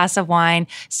a glass of wine.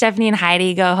 Stephanie and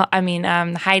Heidi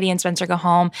Heidi and Spencer go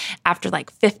home after like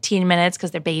 15 minutes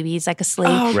because their baby's like asleep.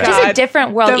 Oh, Just a God.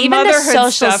 different world. The Even the motherhood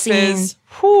social stuff scene. is,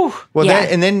 whew. Well, Yeah.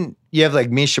 and then you have like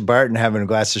Misha Barton having a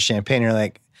glass of champagne. And you're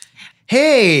like,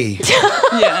 hey,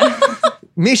 Yeah.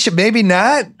 Misha, maybe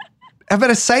not.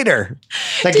 a cider?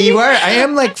 Like you are. I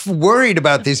am like worried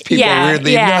about these people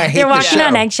weirdly. Yeah, No, I hate they're the walking show.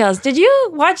 on eggshells. Did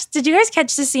you guys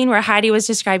catch the scene where Heidi was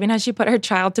describing how she put her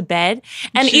child to bed?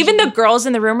 And even the girls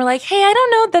in the room were like, hey, I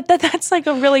don't know that's like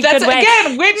a really good way.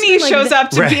 Again, Whitney Like shows up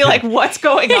to be like, what's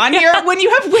going on here? When you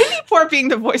have Whitney Port being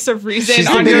the voice of reason She's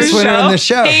the on your biggest winner show. on the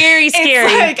show. Very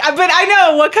scary. It's like, but I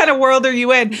know, what kind of world are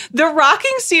you in? The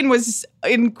rocking scene was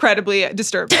incredibly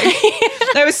disturbing.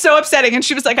 That was so upsetting. And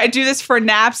she was like, I do this for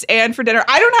naps and for dinner.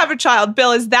 I don't have a child.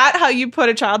 Bill, is that how you put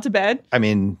a child to bed? I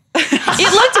mean,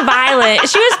 It looked violent.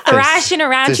 She was thrashing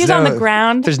around. She was on the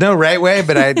ground. There's no right way,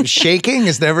 but shaking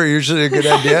is never usually a good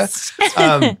idea.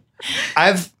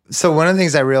 So one of the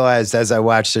things I realized as I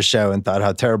watched the show and thought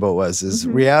how terrible it was is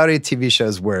reality TV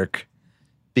shows work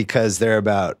because they're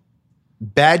about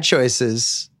bad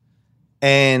choices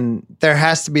and there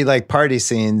has to be like party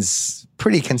scenes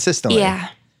pretty consistently. Yeah.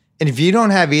 And if you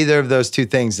don't have either of those two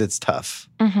things, it's tough.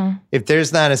 If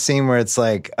there's not a scene where it's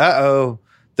like, uh-oh,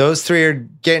 those three are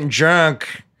getting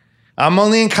drunk. I'm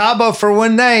only in Cabo for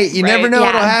one night. You never know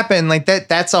what'll happen. Like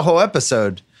that's a whole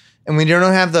episode. And when you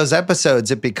don't have those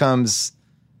episodes, it becomes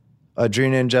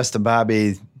Audrina and Justin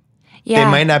Bobby. Yeah.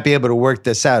 They might not be able to work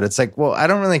this out. It's like, well, I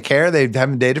don't really care. They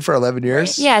haven't dated for 11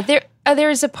 years. Yeah, there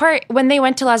was a part when they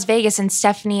went to Las Vegas and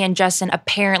Stephanie and Justin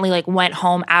apparently like went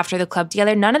home after the club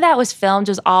together. None of that was filmed.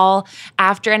 It was all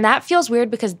after. And that feels weird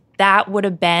because that would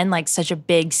have been like such a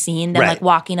big scene. Them like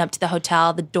walking up to the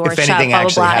hotel, the door If shut, anything blah, blah,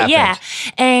 actually blah. happened.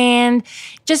 Yeah. And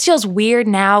just feels weird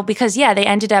now because they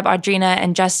ended up Audrina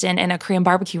and Justin in a Korean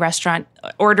barbecue restaurant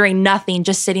ordering nothing,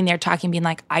 just sitting there talking, being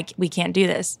like, we can't do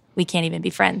this. We can't even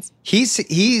be friends.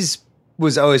 He's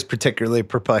was always particularly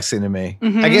perplexing to me.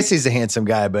 I guess he's a handsome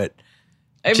guy, but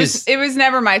It was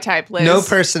never my type, Liz. no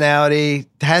personality.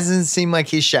 Hasn't seemed like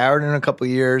he's showered in a couple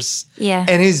of years. Yeah.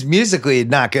 And he's musically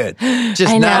not good. Just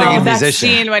I not a know. good that musician.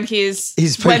 scene when he's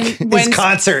playing when his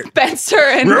concert. Spencer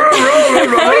and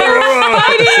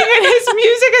fighting and his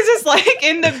music is just like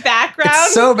in the background.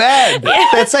 It's so bad.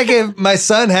 That's like if my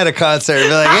son had a concert. I'd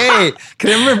be like, hey, can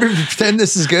everybody pretend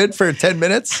this is good for 10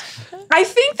 minutes? I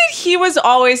think that he was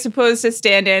always supposed to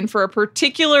stand in for a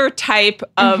particular type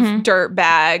of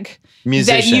dirtbag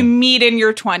Musician. that you meet in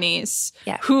your 20s,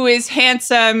 who is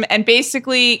handsome and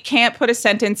basically can't put a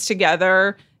sentence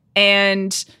together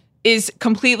and is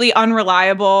completely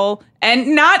unreliable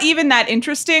and not even that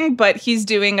interesting, but he's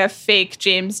doing a fake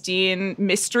James Dean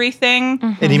mystery thing.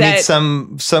 And he meets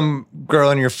some girl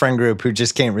in your friend group who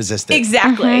just can't resist it.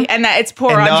 Exactly. And that it's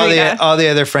poor And Audrina. all the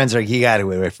other friends are like, you got to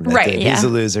get away from that Right, dude. yeah. He's a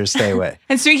loser. Stay away.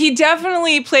 And so he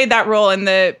definitely played that role in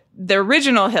the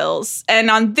original Hills.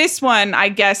 And on this one, I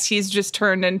guess he's just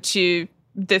turned into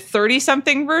the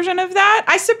 30-something version of that.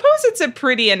 I suppose it's a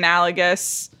pretty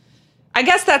analogous. I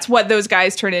guess that's what those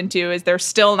guys turn into is they're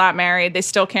still not married. They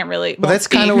still can't really. Well, that's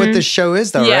kind of what this show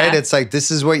is, though, Yeah. right? It's like,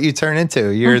 this is what you turn into.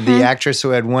 You're the actress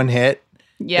who had one hit.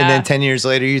 Yeah. And then 10 years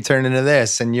later, you turn into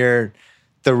this. And you're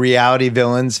the reality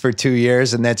villains for 2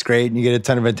 years. And that's great. And you get a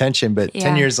ton of attention. But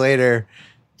 10 years later,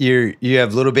 you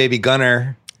have little baby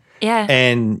Gunner. Yeah.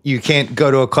 And you can't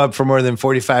go to a club for more than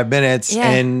 45 minutes. Yeah.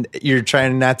 And you're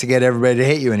trying not to get everybody to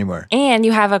hate you anymore. And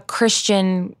you have a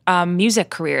Christian music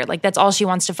career. Like that's all she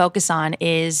wants to focus on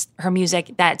is her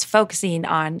music that's focusing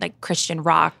on like Christian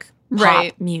rock,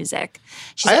 pop music.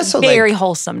 She's I also very like-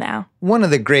 wholesome now. One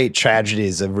of the great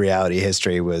tragedies of reality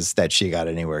history was that she got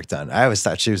any work done. I always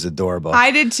thought she was adorable. I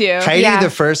did too. Heidi, Yeah.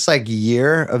 the first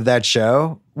year of that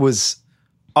show was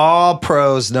all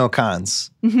pros, no cons.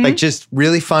 Like just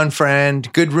really fun friend,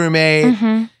 good roommate,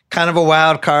 kind of a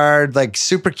wild card, like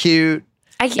super cute.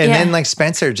 And then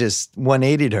Spencer just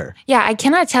 180'd her. Yeah, I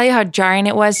cannot tell you how jarring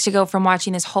it was to go from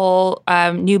watching this whole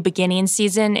New Beginning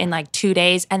season in 2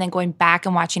 days and then going back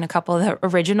and watching a couple of the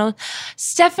original.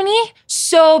 Stephanie,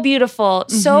 so beautiful.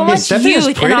 So much Stephanie was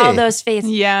youth in all pretty. those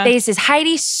faces.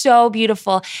 Heidi, so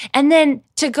beautiful. And then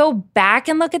to go back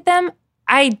and look at them,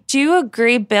 I do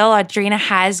agree, Bill, Audrina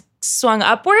has swung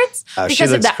upwards Oh, she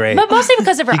because of looks that. great. But mostly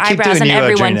because of her You keep eyebrows, doing and you,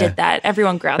 everyone Audrina. did that.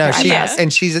 Everyone grew out No, their she eyebrows.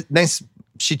 and she's nice.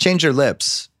 She changed her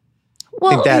lips.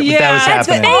 Well, that was that's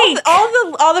happening.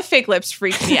 all the fake lips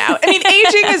freaked me out. I mean,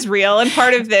 aging is real, and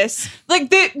part of this, like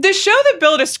the show that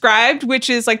Bill described, which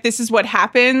is like this is what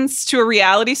happens to a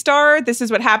reality star. This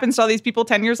is what happens to all these people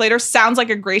 10 years later. Sounds like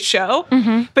a great show,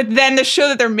 but then the show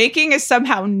that they're making is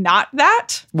somehow not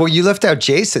that. Well, you left out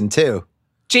Jason too.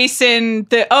 Jason,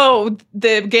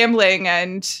 the gambling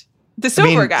and the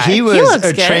sober guy. He was looks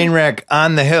a good. train wreck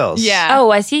on the hills. Yeah. Oh,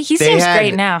 was he? He They seems had-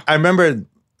 great now.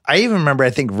 I even remember,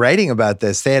 I think, writing about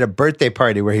this. They had a birthday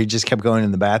party where he just kept going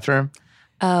in the bathroom.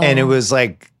 Oh. And it was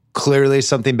like clearly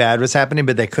something bad was happening,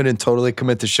 but they couldn't totally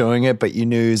commit to showing it, but you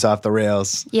knew he was off the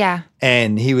rails. Yeah.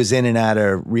 And he was in and out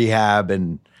of rehab,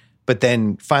 but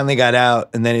then finally got out.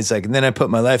 And then he's like, and then I put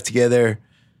my life together.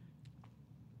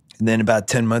 And then about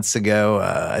 10 months ago,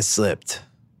 I slipped.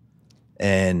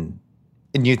 And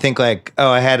you think like, oh,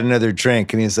 I had another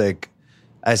drink. And he's like,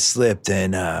 I slipped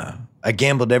and I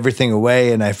gambled everything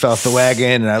away and I fell off the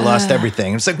wagon and I lost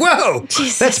everything. It's like, whoa,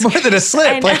 Jesus that's more than a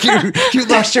slip. Like you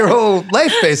lost your whole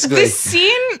life basically. The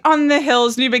scene on the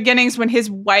Hills, New Beginnings, when his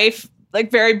wife like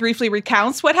very briefly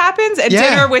recounts what happens at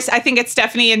dinner with, I think it's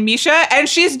Stephanie and Misha, and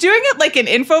she's doing it like an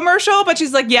infomercial, but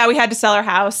she's like, yeah, we had to sell our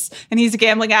house and he's a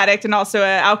gambling addict and also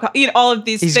an alcohol, all of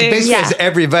these He's things. basically has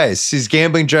every vice. He's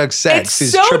gambling, drugs, sex. It's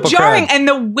He's so triple jarring. crime. And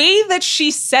the way that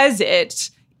she says it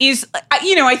is,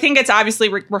 I think it's obviously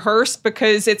rehearsed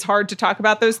because it's hard to talk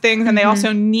about those things. And they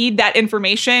also need that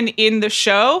information in the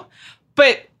show.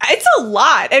 But it's a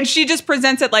lot. And she just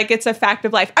presents it like it's a fact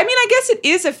of life. I mean, I guess it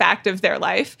is a fact of their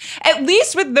life. At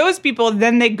least with those people,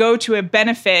 then they go to a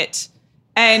benefit.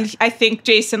 And I think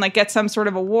Jason gets some sort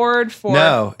of award for...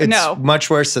 No, it's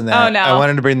much worse than that. Oh, no. I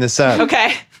wanted to bring this up.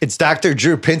 Okay. It's Dr.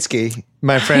 Drew Pinsky,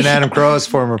 my friend Adam Carolla's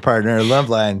former partner at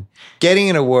Loveline, getting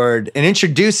an award and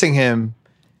introducing him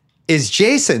is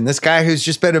Jason, this guy who's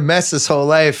just been a mess his whole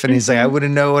life. And he's like, I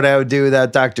wouldn't know what I would do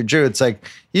without Dr. Drew. It's like,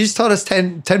 you just told us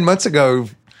 10 months ago,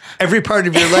 every part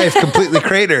of your life completely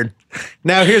cratered.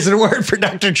 Now here's an award for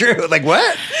Dr. Drew. Like,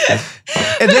 what?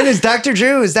 And then is Dr.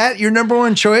 Drew, is that your number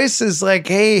one choice? Is like,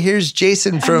 hey, here's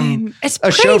Jason from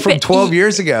a show from 12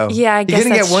 years ago. Yeah, I guess you're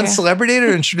going to that's get one true. Celebrity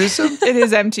to introduce him? It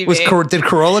is MTV. Did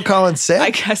Carolla call in sick? I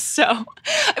guess so.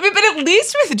 I mean, but at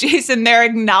least with Jason, they're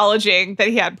acknowledging that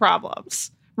he had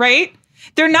problems, right?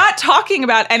 They're not talking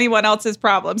about anyone else's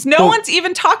problems. No one's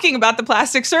even talking about the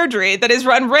plastic surgery that is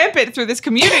run rampant through this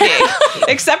community,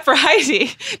 except for Heidi.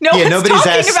 Nobody's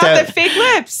talking about the fake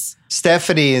lips.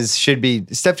 Stephanie's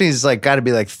got to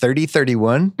be like 30,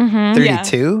 31,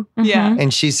 32. Yeah.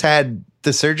 And she's had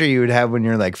the surgery you would have when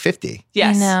you're like 50.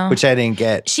 Yes. I know. Which I didn't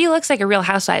get. She looks like a Real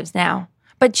Housewives now.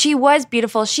 But she was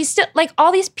beautiful. She's still, like,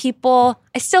 all these people,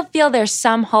 I still feel there's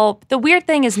some hope. The weird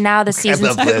thing is now the season's...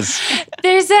 I love this.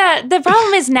 The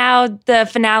problem is now the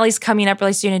finale's coming up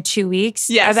really soon in 2 weeks.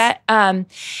 Yes. I bet.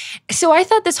 So I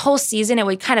thought this whole season, it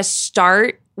would kind of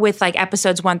start with like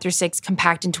episodes 1 through 6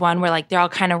 compact into one, where like they're all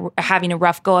kind of having a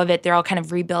rough go of it. They're all kind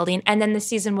of rebuilding. And then the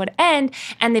season would end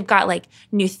and they've got like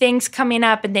new things coming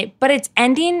up. But it's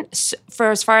ending,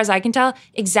 for as far as I can tell,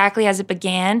 exactly as it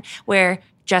began, where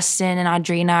Justin and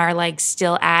Audrina are like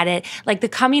still at it. Like the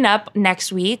coming up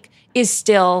next week is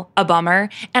still a bummer.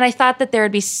 And I thought that there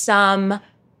would be some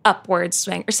upward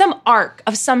swing or some arc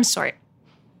of some sort.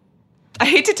 I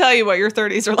hate to tell you what your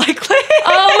 30s are like. Oh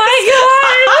my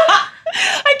God.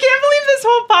 I can't believe this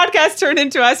whole podcast turned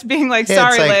into us being like, Yeah,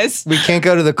 sorry, it's like, Liz. we can't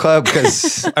go to the club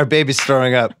because our baby's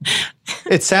throwing up.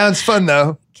 It sounds fun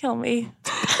though. Kill me.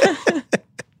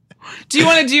 Do you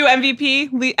want to do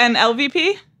MVP and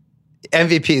LVP?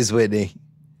 MVP is Whitney.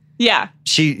 Yeah.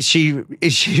 She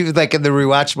like in the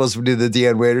rewatchables would do the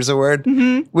Deion Waiters Award.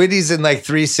 Mm-hmm. Whitney's in like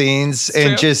 3 scenes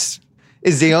and true. just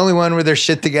is the only one with their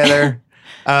shit together.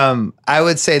 I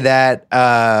would say that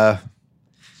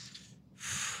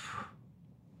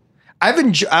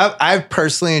I've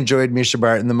personally enjoyed Misha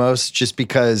Barton the most, just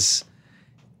because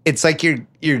it's like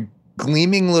you're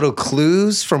gleaming little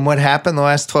clues from what happened the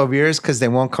last 12 years because they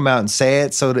won't come out and say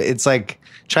it. So it's like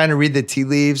trying to read the tea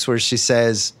leaves where she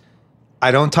says,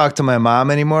 I don't talk to my mom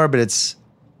anymore, but it's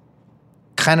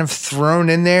kind of thrown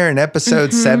in there in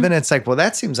episode 7. It's like, well,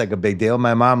 that seems like a big deal.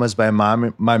 My mom was my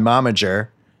momager.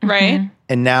 Right.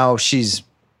 And now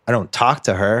I don't talk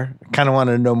to her. I kind of want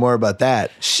to know more about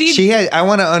that. I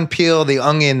want to unpeel the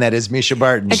onion that is Misha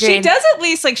Barton. Agreed. She does at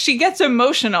least, like, she gets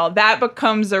emotional. That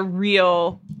becomes a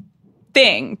real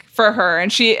thing for her.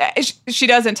 And she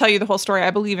doesn't tell you the whole story.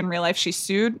 I believe in real life she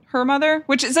sued her mother,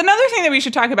 which is another thing that we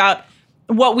should talk about,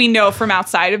 what we know from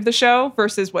outside of the show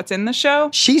versus what's in the show.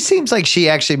 She seems like she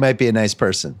actually might be a nice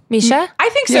person. Misha? I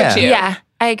think so, Yeah. too. Yeah,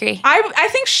 I agree. I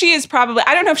think she is probably,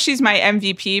 I don't know if she's my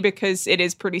MVP because it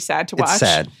is pretty sad to watch. It's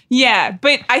sad. Yeah,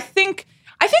 but I think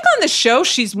on the show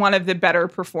she's one of the better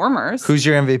performers. Who's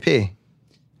your MVP?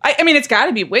 I mean, it's got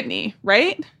to be Whitney,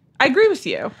 right? I agree with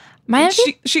you. My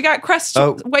MVP? She got Crest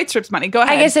White Strips money. Go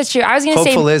ahead. I guess that's true. I was going to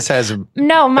say... Hopeful Liz has a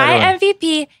No, my better one.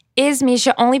 MVP is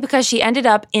Misha only because she ended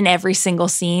up in every single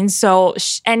scene. So,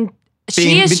 and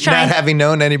not having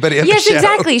known anybody on yes, the show.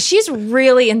 exactly. She's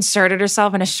really inserted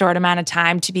herself in a short amount of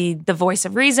time to be the voice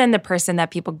of reason, the person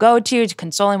that people go to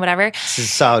consoling, whatever. It's a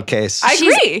solid case. I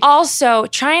She's agree. also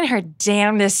trying her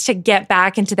damnedest to get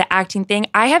back into the acting thing.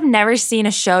 I have never seen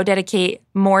a show dedicate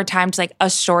more time to like a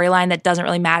storyline that doesn't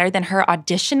really matter than her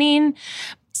auditioning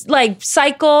like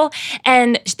cycle.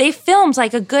 And they filmed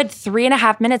like a good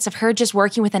 3.5 minutes of her just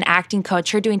working with an acting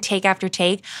coach, her doing take after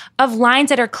take of lines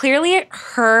that are clearly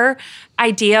her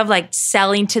idea of like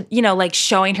selling to, you know, like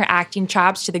showing her acting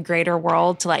chops to the greater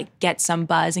world to like get some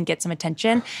buzz and get some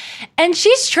attention. And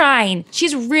she's trying.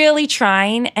 She's really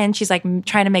trying. And she's like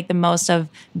trying to make the most of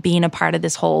being a part of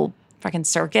this whole fucking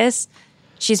circus.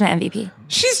 She's my MVP.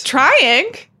 She's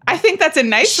trying. I think that's a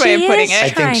nice way of She putting is it. I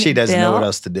think she doesn't know Bill. what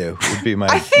else to do, would be my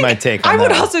I take on I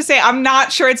would that. also say I'm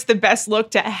not sure it's the best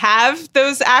look to have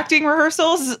those acting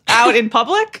rehearsals out in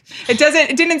public. It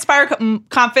didn't inspire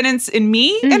confidence in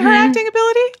me in her acting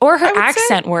ability. Or her I would say.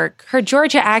 accent work. Her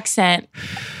Georgia accent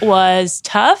was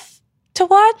tough to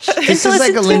watch. This is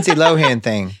like a Lindsay Lohan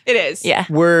thing. It is. Yeah.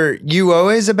 Were you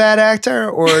always a bad actor,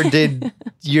 or did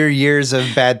your years of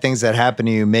bad things that happened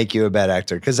to you make you a bad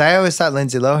actor? Because I always thought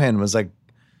Lindsay Lohan was like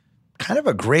kind of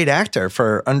a great actor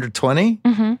for under 20.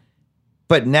 Mm-hmm.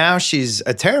 But now she's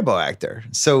a terrible actor.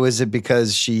 So is it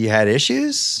because she had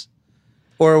issues?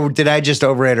 Or did I just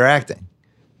overrate her acting?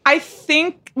 I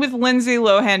think with Lindsay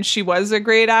Lohan, she was a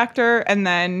great actor, and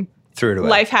then Threw it away.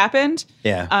 life happened.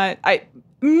 Yeah.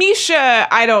 Misha,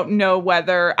 I don't know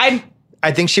whether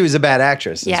I think she was a bad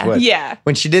actress. Yeah. Yeah.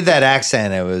 When she did that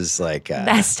accent, it was like,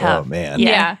 That's tough. oh man.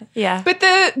 Yeah. Yeah. But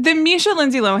the Misha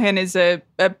Lindsay Lohan is a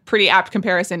pretty apt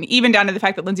comparison, even down to the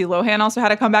fact that Lindsay Lohan also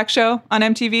had a comeback show on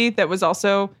MTV that was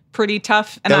also pretty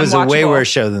tough and That was a way unwatchable. worse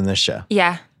show than this show.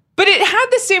 Yeah. But it had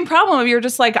the same problem of you're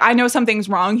just like, I know something's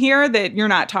wrong here that you're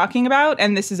not talking about,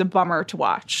 and this is a bummer to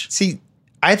watch. See,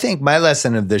 I think my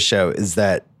lesson of this show is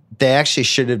that they actually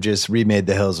should have just remade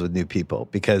The Hills with new people,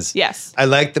 because Yes. I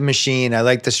like the machine, I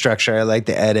like the structure, I like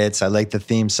the edits, I like the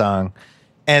theme song.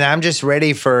 And I'm just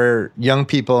ready for young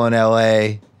people in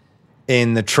LA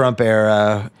in the Trump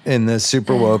era, in the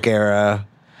super woke era,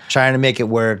 trying to make it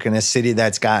work in a city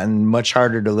that's gotten much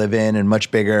harder to live in and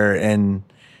much bigger, and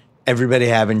everybody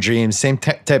having dreams, same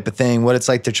type of thing, what it's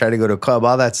like to try to go to a club,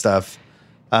 all that stuff.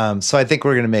 So I think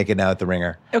we're going to make it now at The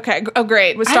Ringer. Okay. Oh,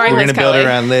 great. We're starring We're Liz going to build Kelly. it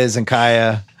around Liz and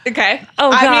Kaya. Okay.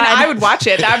 Oh, I mean, God. I would watch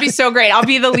it. That would be so great. I'll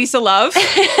be the Lisa Love. Which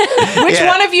Yeah.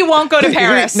 one of you won't go to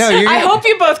Paris? you're I gonna- hope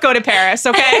you both go to Paris,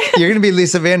 okay? You're going to be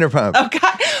Lisa Vanderpump. Oh,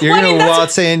 God. You're Well, I going mean, to that's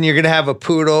waltz in. You're going to have a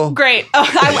poodle. great. Oh,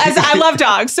 I love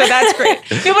dogs, so that's great.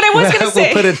 Yeah, but I was going to We'll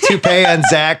say, put a toupee on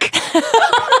Zach.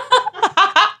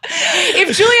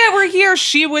 if Juliette were here,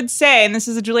 she would say, and this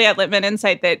is a Juliette Littman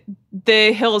insight, that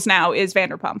The Hills now is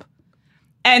Vanderpump.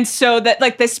 And so that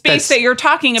like the space that you're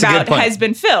talking that's a good about point. has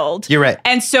been filled. You're right.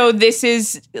 And so this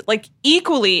is like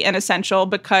equally an essential,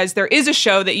 because there is a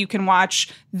show that you can watch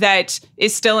that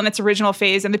is still in its original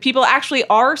phase, and the people actually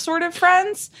are sort of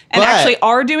friends and But- actually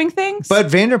are doing things. But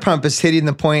Vanderpump is hitting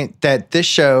the point that this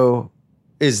show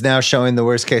is now showing the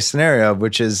worst case scenario,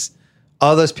 which is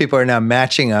all those people are now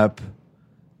matching up.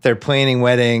 They're planning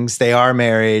weddings. They are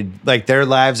married. Like their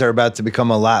lives are about to become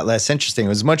a lot less interesting. It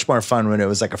was much more fun when it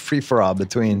was like a free for all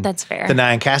between That's fair. the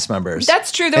 9 cast members.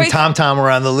 That's true. And Tom were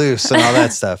on the loose and all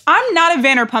that stuff. I'm not a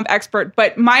Vanderpump expert,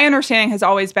 but my understanding has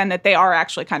always been that they are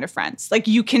actually kind of friends. Like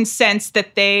you can sense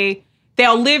that they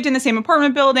all lived in the same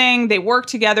apartment building. They work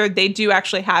together. They do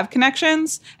actually have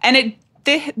connections. And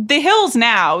the Hills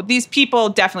now, these people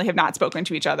definitely have not spoken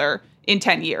to each other in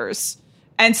 10 years.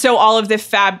 And so all of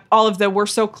the we're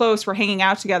so close, we're hanging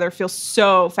out together feels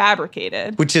so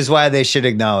fabricated. Which is why they should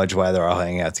acknowledge why they're all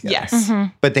hanging out together. Yes.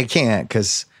 But they can't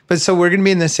so we're going to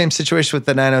be in the same situation with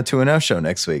the 90210 show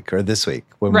next week or this week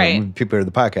when people hear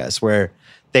the podcast, where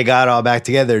they got all back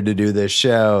together to do this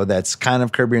show that's kind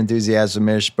of Curb Your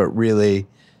Enthusiasm-ish, but really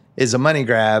is a money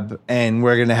grab. And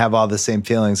we're going to have all the same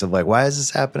feelings of like, why is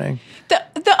this happening? The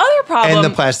other problem... And the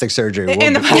plastic surgery. We'll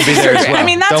And the be plastic there as surgery. well. I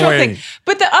mean, that's Don't one worry. thing.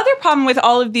 But the other problem with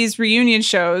all of these reunion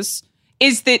shows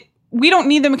is that we don't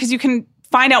need them because you can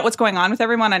find out what's going on with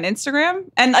everyone on Instagram.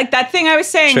 And like that thing I was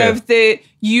saying True. of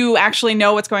you actually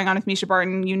know what's going on with Misha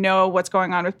Barton. You know what's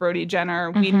going on with Brody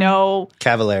Jenner. We know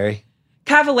Cavallari.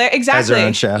 exactly. Has her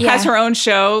own show. Has her own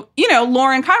show. You know,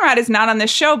 Lauren Conrad is not on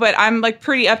this show, but I'm like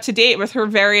pretty up to date with her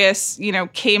various,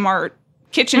 Kmart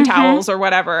kitchen towels or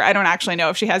whatever. I don't actually know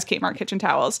if she has Kmart kitchen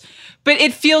towels, but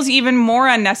it feels even more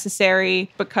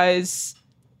unnecessary because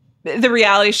the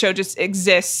reality show just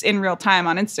exists in real time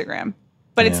on Instagram,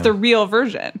 but it's Yeah. the real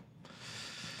version.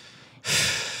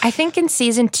 I think in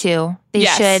season 2, they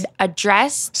Yes. should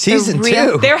address Season the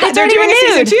real, 2? They're It's doing already a season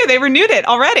renewed. 2. They renewed it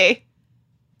already.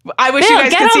 I wish Bill, you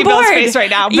guys get could on see Bill's board. face right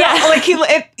now. Bill, Yeah. like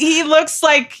he looks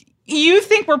like you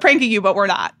think we're pranking you, but we're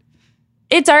not.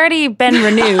 It's already been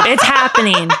renewed. It's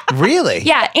happening. Really?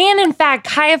 Yeah, and in fact,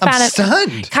 Kaya I'm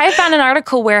stunned. Kaya found an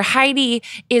article where Heidi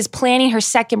is planning her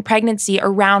second pregnancy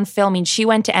around filming. She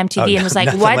went to MTV and was like,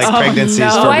 Nothing "What's pregnancies no.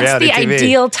 for what's reality the TV.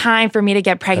 ideal time for me to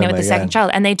get pregnant Oh with the my second God.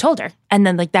 child?" And they told her, and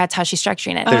then like that's how she's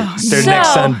structuring it. Their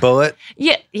next son, Bullet,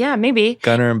 yeah, maybe.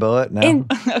 Gunner and Bullet. No.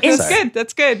 That's good.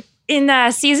 That's good.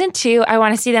 In season 2, I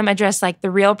want to see them address like the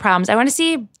real problems. I want to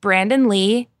see Brandon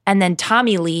Lee and then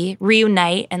Tommy Lee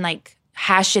reunite and like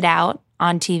hash it out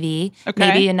on TV. Okay.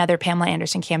 Maybe another Pamela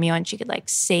Anderson cameo, and she could like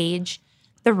sage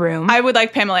the room. I would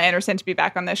like Pamela Anderson to be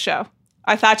back on this show.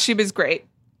 I thought she was great.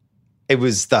 It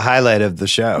was the highlight of the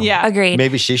show. Yeah. Agreed.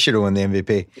 Maybe she should have won the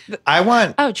MVP. I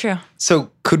want. Oh, true.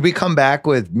 So could we come back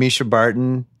with Misha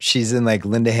Barton? She's in like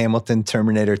Linda Hamilton,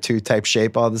 Terminator 2 type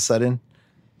shape all of a sudden.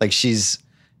 Like she's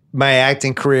my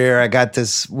acting career. I got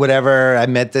this whatever. I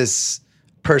met this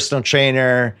personal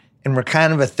trainer and we're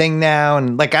kind of a thing now.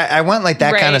 And like I want like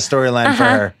that kind of storyline for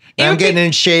her. And I'm getting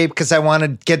in shape because I want to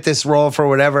get this role for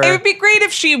whatever. It would be great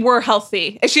if she were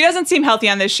healthy. She doesn't seem healthy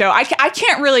on this show. I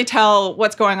can't really tell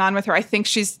what's going on with her. I think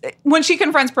when she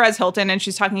confronts Perez Hilton and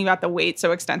she's talking about the weight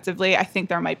so extensively, I think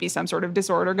there might be some sort of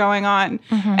disorder going on.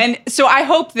 And so I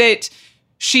hope that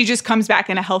she just comes back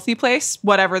in a healthy place,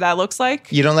 whatever that looks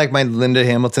like. You don't like my Linda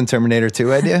Hamilton Terminator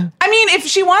 2 idea? I mean, if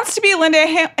she wants to be Linda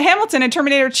Hamilton in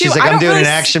Terminator 2, She's like, I I'm don't doing really an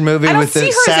action movie I don't with the see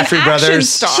her as an Safdie action brothers.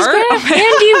 Star. She's gonna have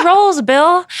Andy roles,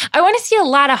 Bill. I want to see a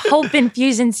lot of hope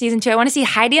infused in season 2. I want to see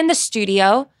Heidi in the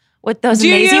studio with those Do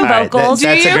you? amazing All right, vocals.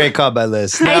 that's Do a you? great call by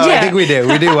Liz. No, I do. I think we do.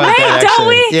 We do want Right, that, don't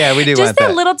actually. we? Yeah, we do Just want that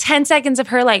that. little 10 seconds of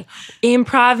her like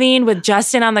improving with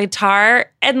Justin on the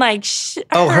guitar and like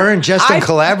her and Justin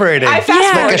collaborated. I fast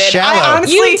Yeah. forwarded. Like a shallow. I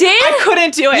honestly, You did? I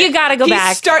couldn't do it. You gotta go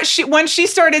back. When she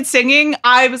started singing,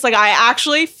 I was like, I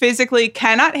actually physically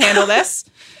cannot handle this.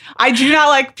 I do not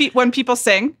like when people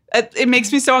sing. It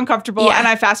makes me so uncomfortable, Yeah. and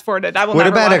I fast forwarded. I will What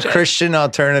never about watch a it. Christian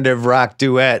alternative rock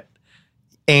duet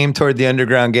aimed toward the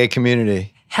underground gay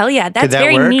community? hell yeah, that's Could that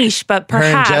very work? niche, but Her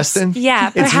and perhaps. Justin? Yeah,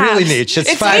 perhaps. It's really niche. It's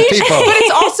It's 5 niche, people. but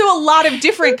it's also a lot of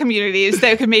different communities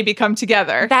that could maybe come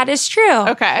together. That is true.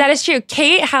 Okay. That is true.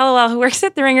 Kate Hallowell, who works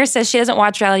at The Ringer, says she doesn't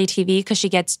watch reality TV because she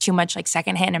gets too much like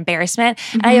secondhand embarrassment.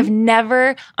 And I have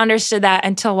never understood that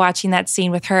until watching that scene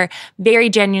with her very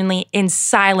genuinely in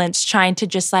silence, trying to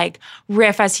just like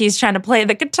riff as he's trying to play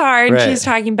the guitar and Right. she's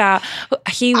talking about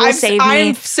he will save me.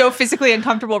 I'm so physically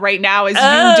uncomfortable right now as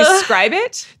you describe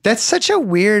it. That's such a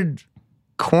weird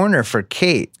corner for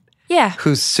Kate, Yeah.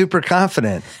 who's super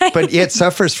confident, but yet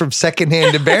suffers from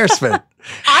secondhand embarrassment.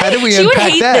 How do we she would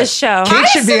unpack hate that? this show. Kate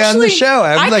should be on the essentially- show.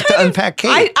 I would like to kind of- unpack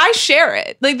Kate. I share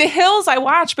it. Like The Hills I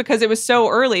watch because it was so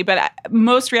early, but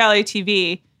most reality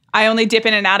TV I only dip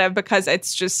in and out of because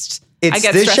it's just I It's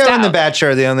get this stressed show and The out. Bachelor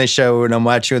are the only show when I'm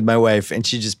watching with my wife, and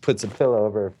she just puts a pillow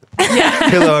over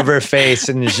her face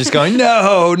and is just going,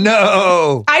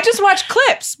 no. I just watch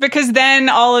clips because then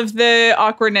all of the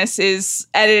awkwardness is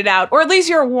edited out, or at least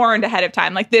you're warned ahead of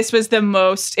time. Like this was the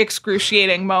most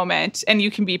excruciating moment, and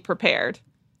you can be prepared.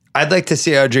 I'd like to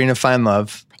see Audrina find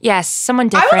love. Yes, someone I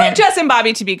different. would like Jess and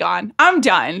Bobby to be gone. I'm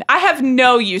done. I have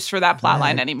no use for that plot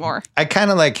line anymore. I kind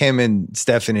of like him and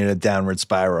Stephanie in a downward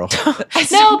spiral.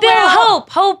 No, Bill,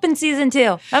 hope in season 2.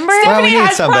 Remember? Well, Stephanie we need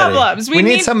has somebody. problems. We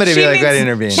need somebody to be like, "Gotta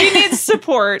intervene." She needs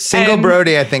support. Single and-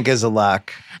 Brody, I think, is a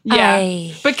lock. Yeah.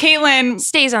 Aye. But Caitlyn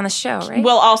Stays on the show, right?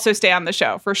 will also stay on the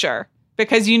show for sure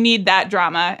because you need that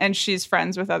drama, and she's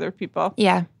friends with other people.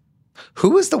 yeah. Who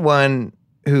was the one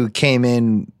who came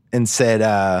in and said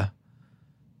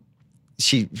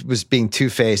she was being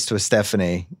two-faced with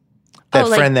Stephanie? That Oh,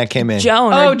 like friend that came in.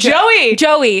 Joan. Oh, or Joey.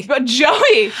 Joey. But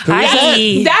Joey. Who is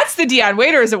Aye. That's the Deion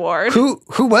Waiters Award. Who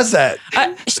was that?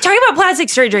 She's talking about plastic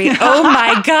surgery. Oh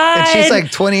my God. And she's like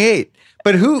 28.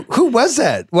 But who was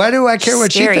that? Why do I care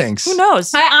what Scary. she thinks? Who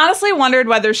knows? I honestly wondered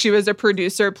whether she was a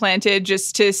producer planted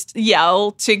just to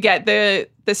yell to get the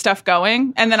stuff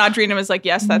going. And then Audrina was like,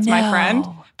 yes, that's my No. friend.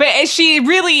 But she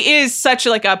really is such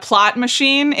like a plot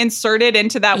machine inserted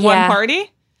into that one Yeah.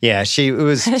 party. Yeah, she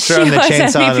was throwing She the was chainsaw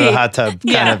into MVP. the hot tub kind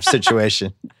Yeah. of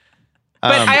situation.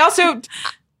 But I also,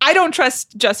 I don't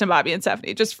trust Justin, Bobby, and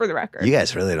Stephanie, just for the record. You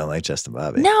guys really don't like Justin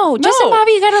Bobby. No, Justin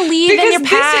Bobby, you gotta leave in your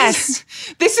past.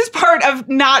 This is part of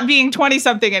not being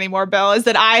 20-something anymore, Bill, is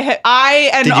that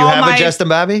I and Did you all have my... a Justin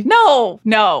Bobby? No,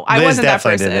 I Liz wasn't that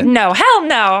definitely person. didn't. No, hell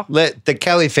no. The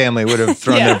Kelly family would have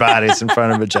thrown their bodies in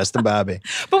front of a Justin Bobby.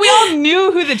 But we all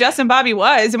knew who the Justin Bobby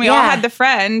was, and we all had the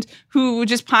friend who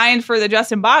just pined for the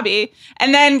Justin Bobby.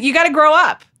 And then you got to grow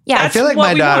up. Yeah, That's I feel like what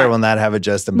my we daughter want. will not have a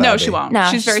Justin Bobby. No, she won't. No,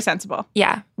 she's very sensible.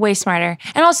 Yeah, way smarter.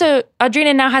 And also,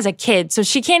 Audrina now has a kid, so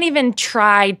she can't even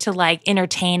try to like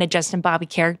entertain a Justin Bobby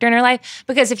character in her life,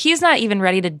 because if he's not even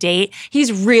ready to date,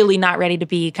 he's really not ready to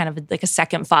be kind of like a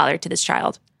second father to this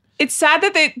child. It's sad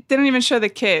that they didn't even show the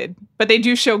kid, but they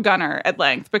do show Gunnar at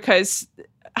length because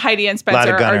Heidi and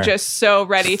Spencer are just so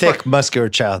ready Thick, muscular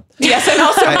child. Yes, and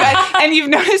also, and you've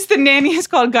noticed the nanny is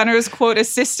called Gunnar's, quote,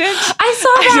 assistant. I saw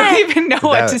that. I don't even know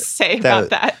what to say about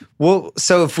that. Well,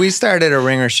 so if we started a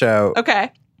Ringer show,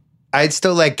 Okay. I'd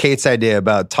still like Kate's idea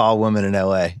about tall women in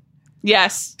LA.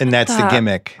 Yes. And that's the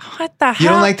gimmick. What the hell? You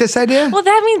don't like this idea? Well,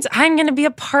 that means I'm going to be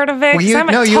a part of it. Well, I'm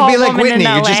a you'll tall be like woman Whitney.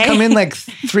 in You just LA. come in like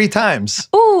 3 times.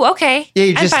 Ooh, okay. Yeah, you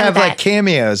I'm just fine have with like that.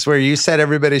 cameos where you set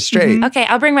everybody straight. Okay,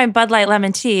 I'll bring my Bud Light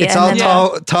lemon tea. It's and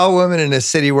all then tall women in a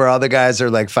city where all the guys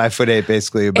are like 5'8",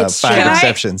 basically, about It's 5 true.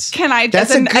 exceptions. Can I That's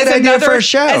as a good idea for a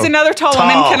show. As another tall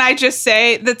woman, can I just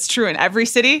say that's true in every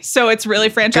city? So it's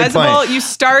really franchisable. point. You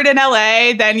start in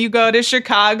LA, then you go to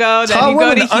Chicago, then Tall you go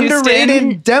women, to Houston.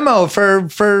 underrated demo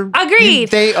for Agreed.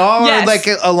 They all Yes. are like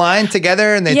aligned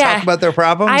together and they talk about their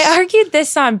problems. I argued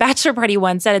this on Bachelor Party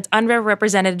once, that it's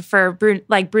underrepresented for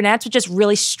brunettes with just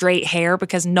really straight hair,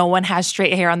 because no one has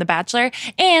straight hair on The Bachelor,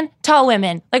 and tall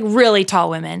women, like really tall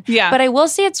women. Yeah. But I will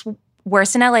say it's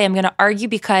worse in LA. I'm going to argue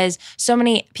because so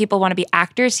many people want to be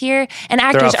actors here, and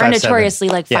actors all are 5'7". notoriously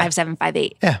like Yeah. 5'7",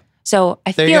 5'8". Yeah. So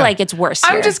I There you feel go. like it's worse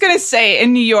here. I'm just gonna say,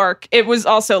 in New York, it was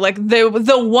also like the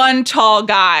one tall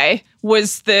guy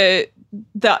was the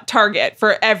target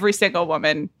for every single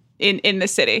woman in the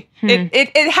city.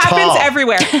 It happens Tall.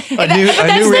 everywhere. a new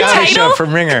the reality show title?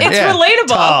 from Ringer. It's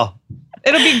relatable. Tall.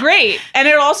 It'll be great, and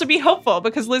it'll also be hopeful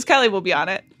because Liz Kelly will be on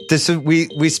it. This is,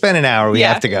 we spent an hour. We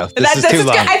have to go. This is That's too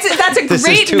long. That's a This is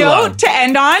great too note long. to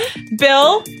end on.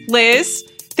 Bill, Liz,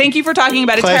 thank you for talking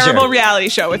about a Pleasure. terrible reality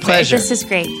show with Pleasure. This is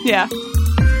great. me. Yeah.